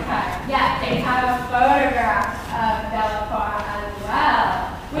next time. Yes, they have a photograph of Delacroix as well,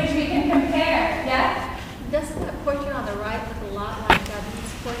 which we can compare. Yes? Doesn't the portrait on the right look a lot like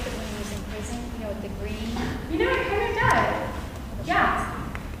his portrait when he was in prison, with the green? It kind of does. Yeah,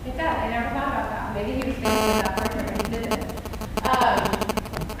 it does. I never thought about that. Maybe he was thinking of that portrait when he did it.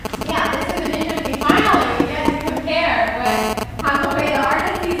 This is an interesting. Finally, we get to compare the way the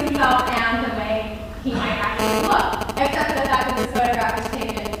artist sees himself and the way he might actually look, except the fact that this photograph was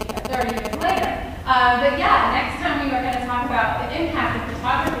taken 30 years later. But next time we are going to talk about the impact of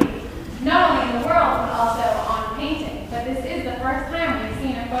photography, not only in the world, but also on painting. But this is the first time we've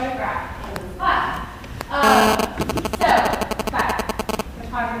seen a photograph in this class.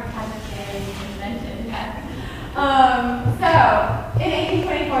 Photography hasn't been invented yet. In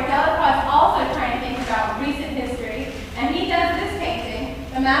 1824, Delacroix is also trying to think about recent history, and he does this painting,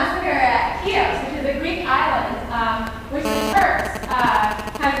 The Massacre at Chios, which is a Greek island, which the Turks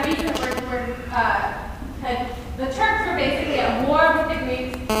had the Turks were basically at war with the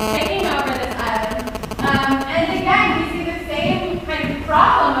Greeks, taking over this island. And again, we see the same kind of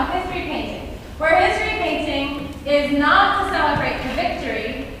problem of history painting, where history painting is not to celebrate the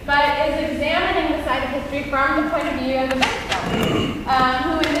victory, but is examining the side of history from the point of view of the victim,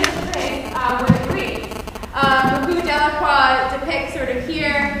 who in this case were the Greeks, who Delacroix depicts sort of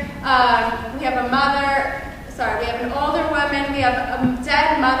here. We have we have an older woman, we have a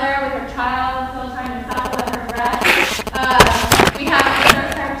dead mother with her child still trying to suckle at her breast. We have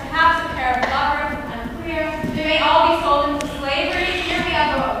perhaps a pair of lovers, it's unclear. They may all be sold into slavery. Here we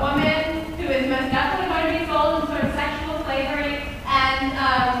have a woman who is most definitely going to be sold into sort of sexual slavery, and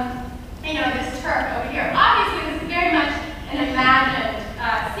this Turk over here. Obviously, this is very much an imagined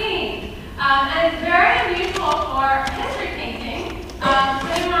scene, and it's very unusual for history painting. Do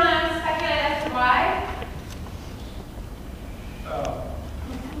you want to speculate as to why?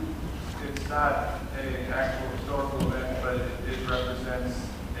 It's not an actual historical event, but it represents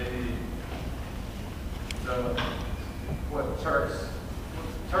what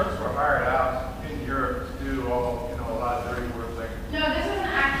Turks were hired out in Europe to do all, a lot of dirty work. No, this was an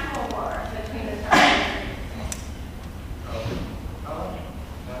actual war between the Turks.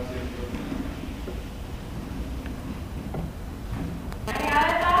 Any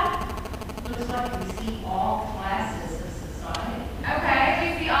other thoughts? Looks like we see all classes of society. Okay, we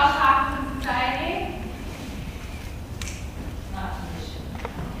see all classes of society. Not tradition,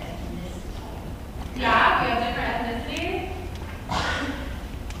 ethnicity. Yeah, we have different ethnicities.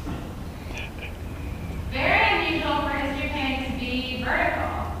 Very unusual for history painting to be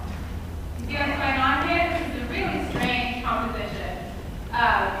vertical. You see what's going on here? This is a really strange composition,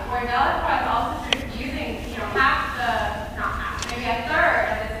 where Delacroix is also sort of using, maybe a third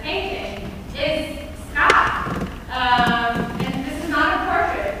of this painting is sky. And this is not a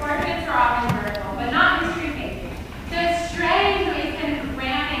portrait. Portraits are often vertical, but not history painting. So it's strange that he's kind of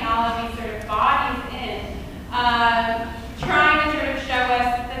ramming all of these sort of bodies in, trying to sort of show us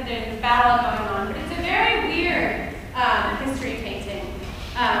that there's a battle going on. But it's a very weird history painting,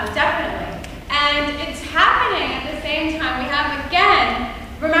 definitely. And it's happening at the same time. We have, again,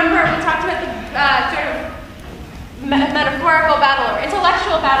 metaphorical battle or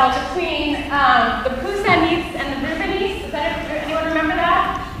intellectual battle between the Poussinese and the Bourbonnais. Does anyone remember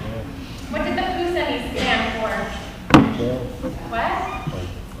that? What did the Poussinese stand for? What?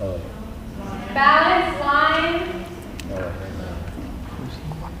 Balance, line,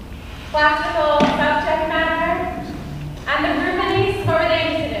 classical subject matter. And the Bourbonnais, what were they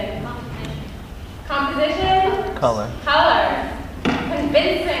interested in? Composition? Color. Color.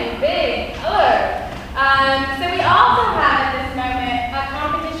 Convincing, big, color. So we also have at this moment a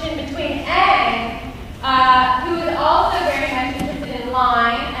competition between Eng, who is also very much interested in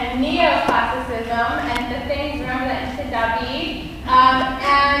line and neoclassicism and the things, remember that into David,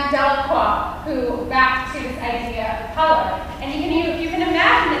 and Delacroix, who back to this idea of color. And you can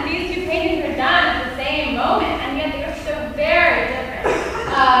imagine that these two paintings were done at the same moment, and yet they are so very different.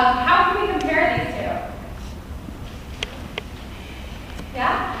 How can we compare these two?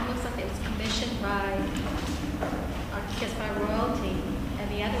 Yeah? It looks like it was commissioned by, I guess by royalty, and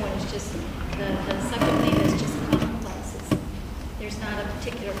the other one is just, the subject name is just commonplaces. There's not a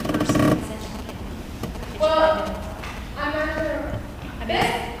particular person that's in it. Well, I'm not sure. I mean,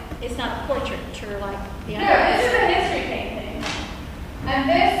 it's not a portraiture like the No, other. this is a history painting. And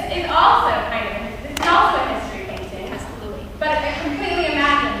this is also this is also a history painting, Absolutely. but a completely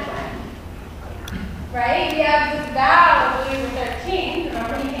imagined one. Right? We have this vow of Louis XIII.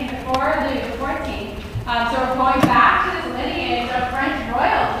 Remember he came before Louis XIV. So we're going back to this lineage of French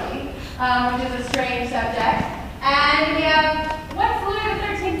royalty, which is a strange subject. And we have, what's Louis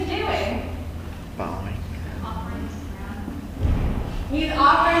XIII doing? Bowing. He's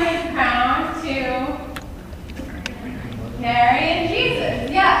offering his crown to Mary and Jesus,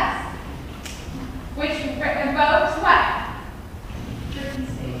 yes. Which evokes what?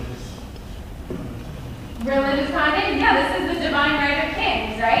 Religious context? Yeah, this is the divine right of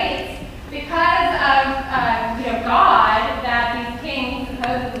kings, right? It's because of God that these kings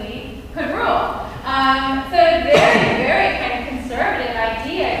supposedly could rule. So a very, very kind of conservative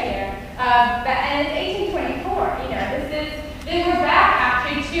idea here. And it's 1824. We're back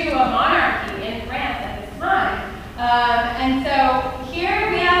actually to a monarchy in France at this time. And so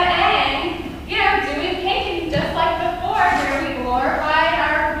here we have Eng, doing paintings just like before, where we glorified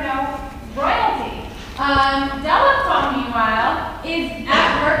our, royalty. Delacroix, meanwhile, is at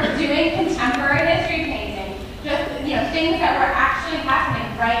work doing contemporary history painting. Just, things that were actually happening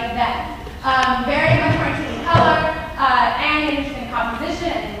right then. Very much more interested in color, and interested in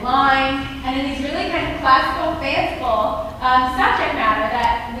composition and in line, and in these really kind of classical, fanciful subject matter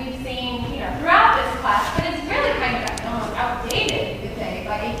that we've seen, throughout this class, but it's really kind of almost outdated, you could say,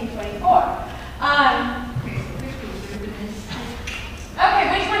 by 1824. Okay,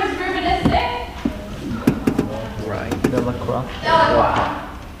 which one's Rubenistic? Right. Delacroix. Delacroix.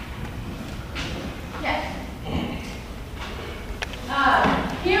 Yes.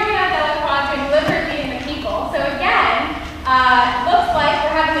 Here we have Delacroix doing liberty in the people. So again, looks like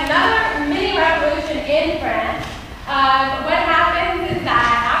we're having another mini revolution in France. What happens is that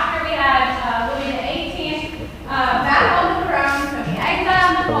after we had Louis XVIII back on the throne, so we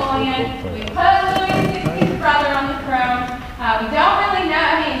exiled Napoleon, we put Louis XVI's brother on the throne. We don't really know.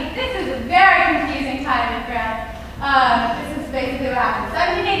 This is a very confusing time in France. This is basically what happened.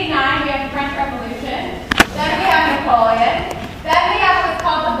 1789, we have the French Revolution. Then we have Napoleon. Then we have what's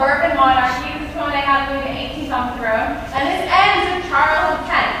called the Bourbon monarchy. This is when they had Louis XVIII on the throne. And this ends with Charles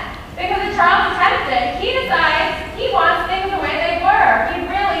X. Because of Charles X, he decides he wants things the way they were. He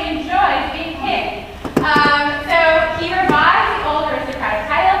really enjoys being king. So he revives the old aristocratic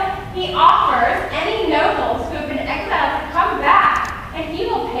titles. He offers any nobles who have been exiled to come back, and he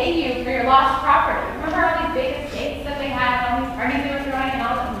will pay you for your lost property. Remember all these big estates that they had, all these parties they were throwing, and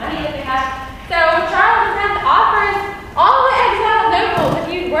all the money that they had? So Charles X offers all the exiled nobles,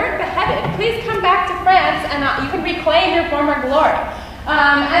 if you weren't beheaded, please come back to France and you can reclaim your former glory.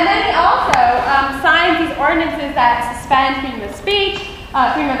 And then he also signs these ordinances that suspend freedom of speech,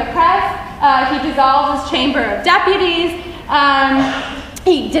 freedom of the press. He dissolves his Chamber of Deputies.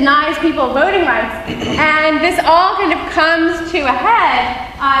 He denies people voting rights. And this all kind of comes to a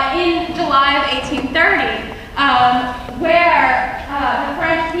head in July of 1830, where the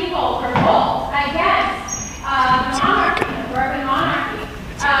French people revolt against the monarchy, the Bourbon monarchy,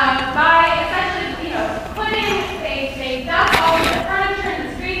 by essentially, they dump all of the furniture in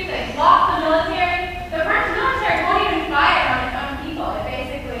the streets, they lock the military. The French military won't even fire on its own people. It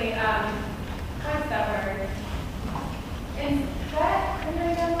basically, what's that word?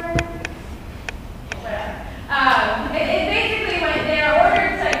 It basically, when they are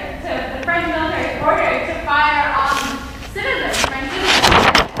ordered the French military is ordered to fire on citizens, French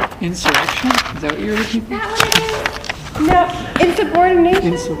citizens. Insurrection? Is that what you're looking for? That what it is? No,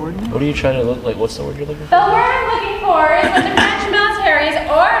 insubordination. Insubordinate? What are you trying to look like? What's the word you're looking The for? word I'm looking for is when the French military is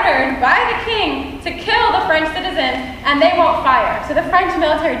ordered by the king to kill the French citizens and they won't fire. So the French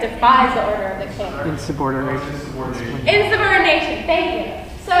military defies the order of the king. Insubordination. Insubordination, thank you.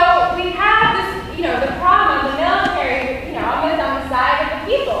 So we have this, the problem of the military, always on the side of the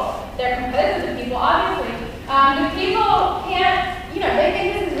people. They're composed of the people, obviously. The people can't, they think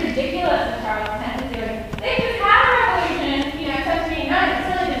this is ridiculous what Charles X is doing. They just had a revolution, 1789. It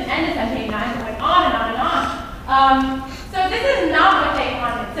certainly didn't end in 1789. It went on and on and on. So this is not what they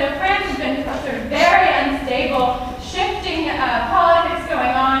wanted. So France has been sort of very unstable, shifting politics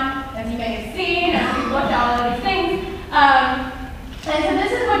going on, as you may have seen, as we've looked at all of these things. And so this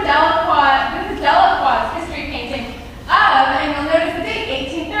is what Delacroix's history painting of, and you'll notice the date,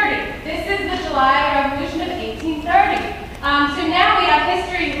 1830. This is the July Revolution of 1830. So now we have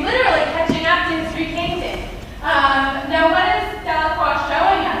history literally catching up to history painting. Now what is Delacroix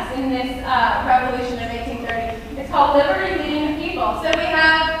showing us in this Revolution of 1830? It's called Liberty Leading the People. So we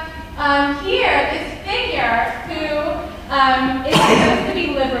have here this figure who is supposed to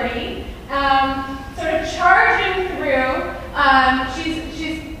be Liberty, sort of charging through.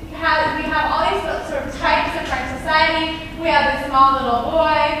 We have all these sort of types of French society. We have this small little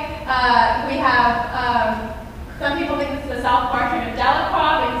boy. We have some people think this is the self-portrait of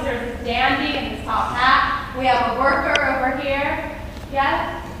Delacroix, but he's sort of this dandy in his top hat. We have a worker over here.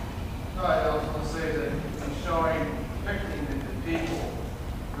 Yes? No, I was going to say that he's showing, depicting the people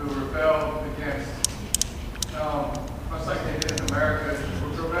who rebelled against, much like they did in America,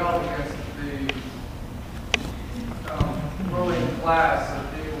 who rebelled against the ruling class of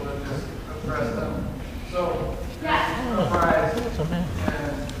people that just oppressed them. So, surprised, and they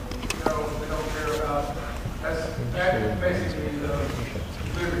don't care about. That's basically the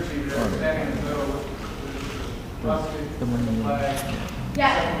liberty that's standing in the middle with the flag.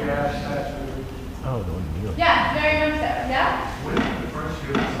 Yeah. We have statue. Oh, the one you do. Yeah, very much so. Yeah? When did the first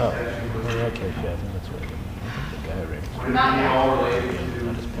year of the Oh, statue was? okay, yeah, I think that's right. I think the guy right. Would it be all related to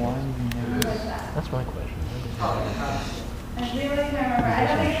What's this? that? That's my question. I really can't remember. I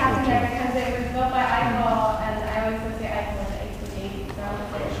don't think it happened there because it was built by Eiffel, and I always associate Eiffel with the 1880s, so I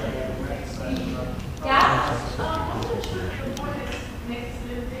would say yeah?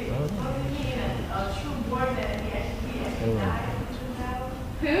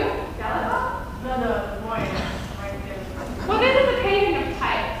 Who? Delacroix? Well, this is a painting of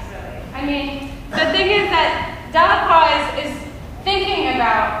types, really. I mean, the thing is that Delacroix is thinking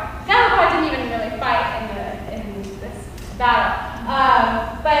about. Delacroix didn't even really fight in this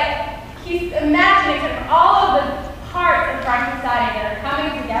battle, but he's imagining sort of all of the parts of French society that are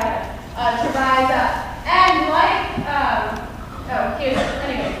coming together to rise up. And anyway,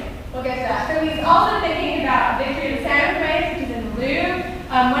 we'll get to that. So he's also thinking about Victory of Saint-Germain, which is in the Louvre,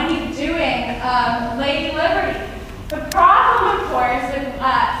 when he's doing Lady Liberty. The problem, of course, with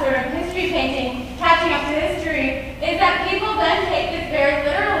sort of history painting, catching up to history, is that people then take this very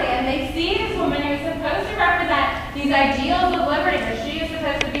literally, and they see this woman who is supposed to represent these ideals of liberty, that she is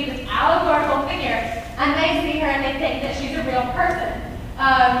supposed to be this allegorical figure, and they see her and they think that she's a real person.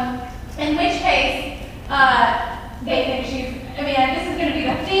 In which case, they think she's, this is going to be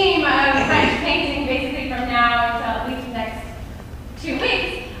the theme of French painting basically from now until at least the next 2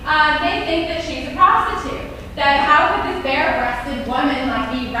 weeks. They think that she's a prostitute. That how could this bare-breasted woman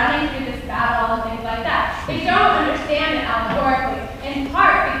be running through this battle and things like that? They don't understand it allegorically, in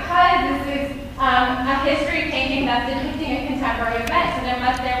part because this is a history painting that's depicting a contemporary event, so there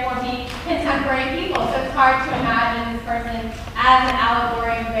must therefore be contemporary people, so it's hard to imagine this person as an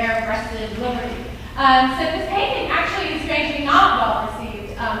allegory of bare-breasted liberty. So this painting actually is strangely not well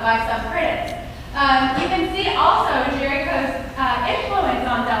received by some critics. You can see also Géricault's influence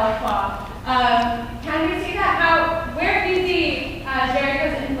on Delacroix. Can you see that? Where do you see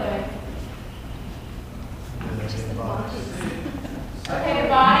Géricault's influence? Okay, the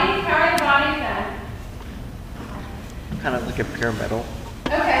bodies. How are the bodies then? Kind of like a pyramidal.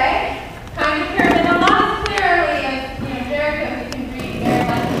 Okay, kind of pyramidal, not as clearly as Géricault. You can read very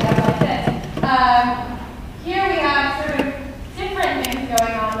much like this. Here we have sort of different things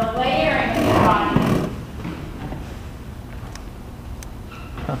going on. The layering of the bodies.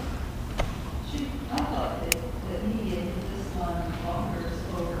 I thought that he had this one offers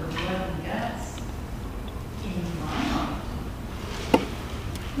over blood and guts in my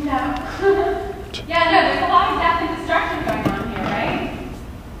No. Yeah, no, there's a lot of death and destruction going on here, right?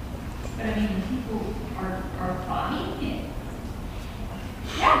 But people are buying it.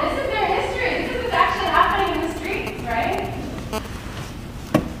 Yeah, this is their history. This is what's actually happening in the streets, right?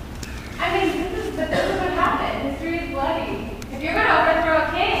 overthrow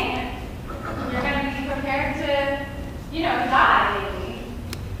a king, you're going to be prepared to, die, maybe.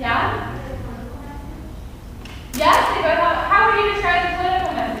 Yeah? Yes, they both have. How would you describe the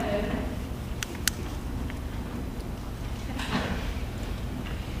political messages?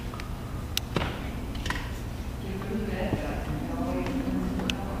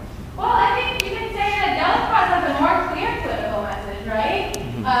 Well, I think you can say that Delacroix has a more clear political message, right?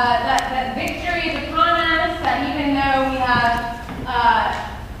 That victory is upon us. That even though we have,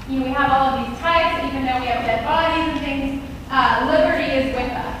 we have all of these types, even though we have dead bodies and things, liberty is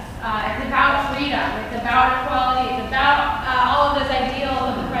with us. It's about freedom. It's about equality. It's about all of those ideals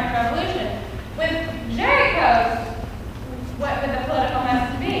of the French Revolution. With Jericho, what would the political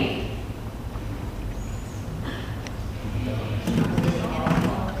message be?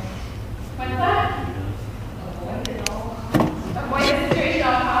 What's that? Avoid the situation at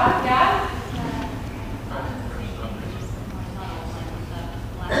all costs, yeah?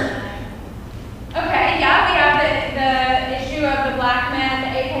 Okay, yeah, we have the issue of the black man, the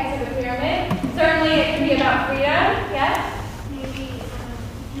apex of the pyramid. Certainly it can be about freedom, yes? Maybe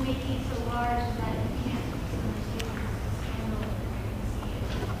making it so large that it can't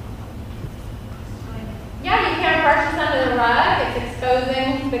Yeah, you can't brush this under the rug. It's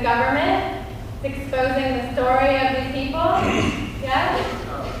exposing the government. It's exposing the story of these people. Yeah?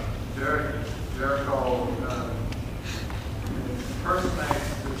 Jericho personates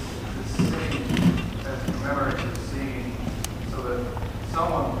this scene as commemorates the scene so that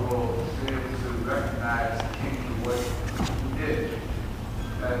someone will be able to recognize the king for what he did,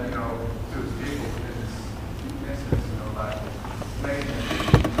 and to his people in this instance, by making them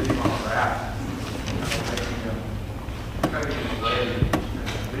leave on raft, making them cutting them away and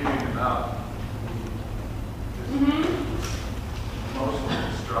leaving them out. Emotionally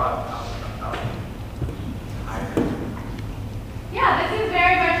distraught out. Yeah, this is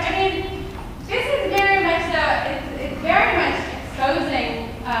very much, this is very much it's very much exposing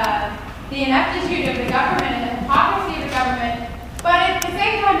the ineptitude of the government and the hypocrisy of the government, but at the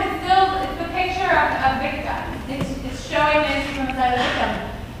same time, it's the picture of a victim. It's showing this from the side of the victim.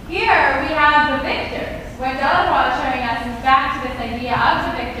 Here, we have the victors. What Delacroix is showing us is back to this idea of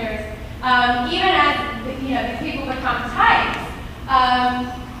the victors, even as, these people become types.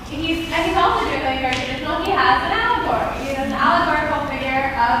 He's also doing something very traditional. He has an allegory. He has an allegorical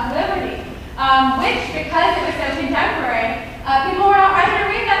figure of liberty, which, because it was so contemporary, people were not ready to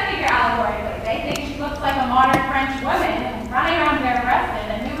read that figure allegorically. They think she looks like a modern French woman and running around bare-breasted,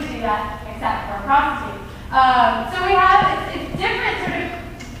 and who would do that except for a prostitute? So we have it's different sort of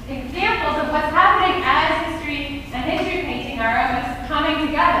examples of what's happening as history and history painting are almost coming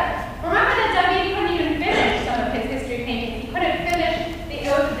together. Remember that W couldn't even finish some of his history paintings. He couldn't finish the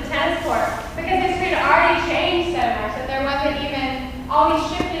Oath of the Tennis Court because history had already changed so much that there wasn't even all these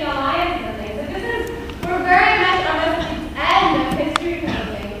shifting alliances and things. So we're very much almost at the end of history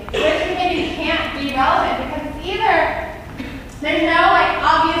painting. History painting can't be relevant because it's either there's no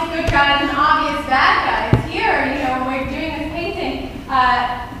obvious good guys and obvious bad guys. Here, when we're doing this painting,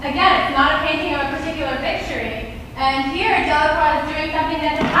 again, it's not a painting of a particular victory. And here, Delacroix is doing something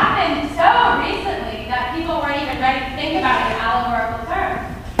that had happened so recently that people weren't even ready to think about it in allegorical terms.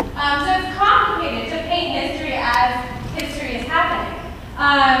 So it's complicated to paint history as history is happening.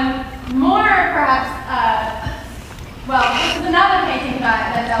 More perhaps, this is another painting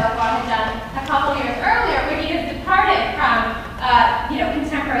that Delacroix had done a couple years earlier when he has departed from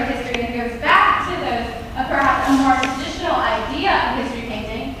contemporary history and goes back to those perhaps a more traditional idea of history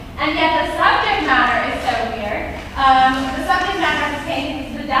painting. And yet the subject matter is so weird. The subject matter of this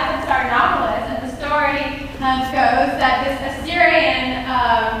painting is the death of Sardanapalus, and the story goes that this Assyrian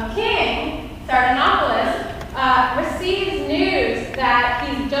king, Sardanapalus, receives news that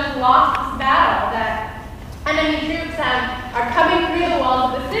he's just lost this battle, that enemy troops are coming through the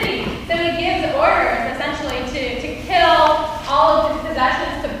walls of the city. So he gives orders, essentially, to kill all of his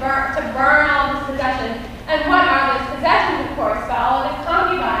possessions, to burn all of his possessions. And what are those possessions, of course? But all of his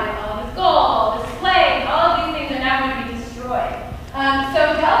concubines, all of his gold, his slaves, all of these things are now going to be destroyed. So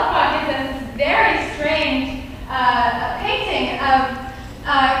Delacroix gives us this very strange painting of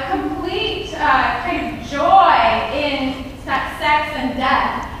complete kind of joy in sex and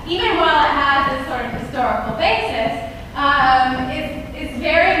death, even while it has this sort of historical basis. It's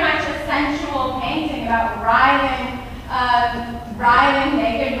very much a sensual painting about riding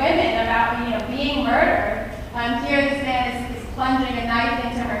naked women, about being murdered. Here this man is plunging a knife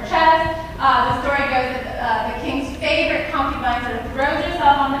into her chest. The story goes that the king's favorite concubine sort of throws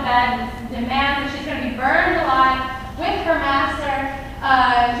herself on the bed and demands that she's going to be burned alive with her master.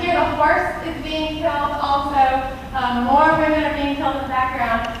 Here the horse is being killed also. More women are being killed. in the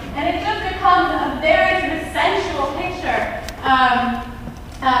background, and it just becomes a very sort of sensual picture.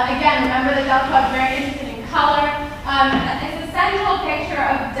 Again, remember that Delacroix is very interested in color. It's a sensual picture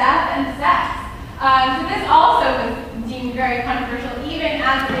of death and sex. So this also was deemed very controversial, even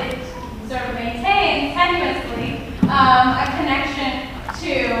as it sort of maintained tenuously a connection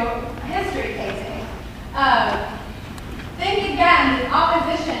to history painting. Think again the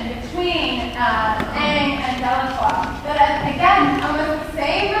opposition between Ingres and Delacroix. That again, almost the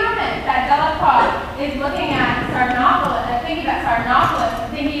same moment that Delacroix is looking at Sardanapalus, thinking about Sardanapalus,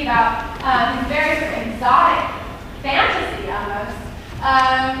 thinking about his very sort of exotic fantasy almost.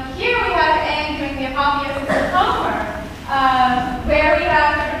 Here we have Ingres doing the apotheosis of Homer, where we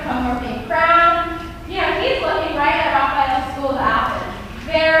have sort of Homer being crowned. You know, he's looking right at Raphael's School of Athens.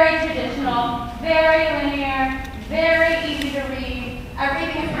 Very traditional, very linear, very easy to read.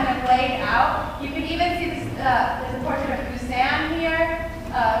 Everything is kind of laid out. You can even see this, there's a portrait of Poussin here.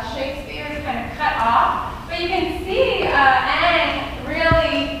 Shakespeare is kind of cut off. But you can see Ingres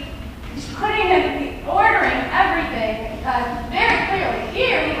really ordering everything very clearly.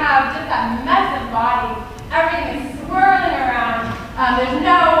 Here we have just that mess of bodies. Everything is swirling around. There's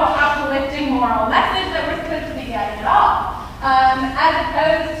no uplifting moral message that we're supposed to be getting at all. As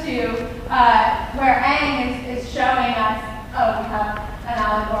opposed to where Ingres is showing us, oh, we have an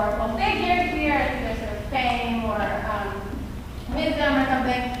allegorical figure here, there's sort of fame or wisdom or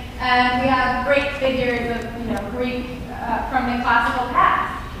something, and we have great figures of, you know, Greek from the classical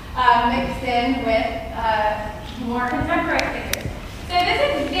past mixed in with more contemporary figures. So this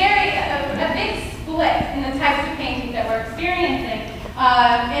is a big split in the types of paintings that we're experiencing.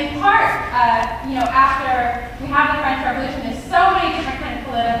 In part, you know, after we have the French Revolution, there's so many different kind of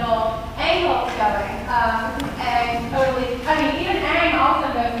political angles going. And totally, I mean, even Ingres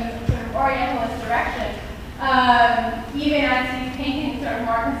also goes in a sort of Orientalist direction, even as he's painting sort of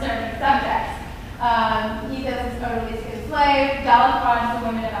more conservative subjects. He does his Odalisque enslaved, Delacroix, the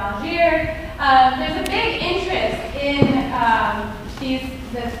women of Algiers. There's a big interest in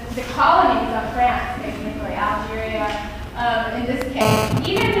the colonies of France, basically, Algeria. In this case,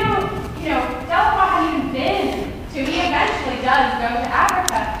 even though, you know, Delacroix hadn't even been to, he eventually does go to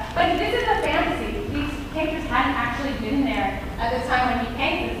Africa, but this is a fantasy. These painters hadn't actually been there at the time when he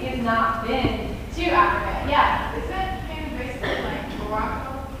painted this. He has not been to Africa. Yeah? Is that painted basically like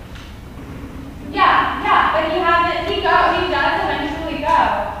Morocco? Yeah, but he hasn't, he does eventually go.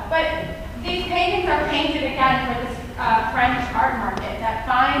 But these paintings are painted again for this French art market that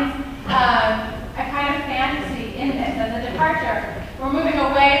finds a kind of fantasy in this as a departure. We're moving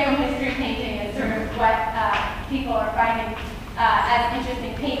away from history painting as sort of what people are finding as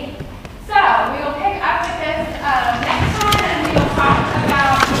interesting painting. So we will pick up with this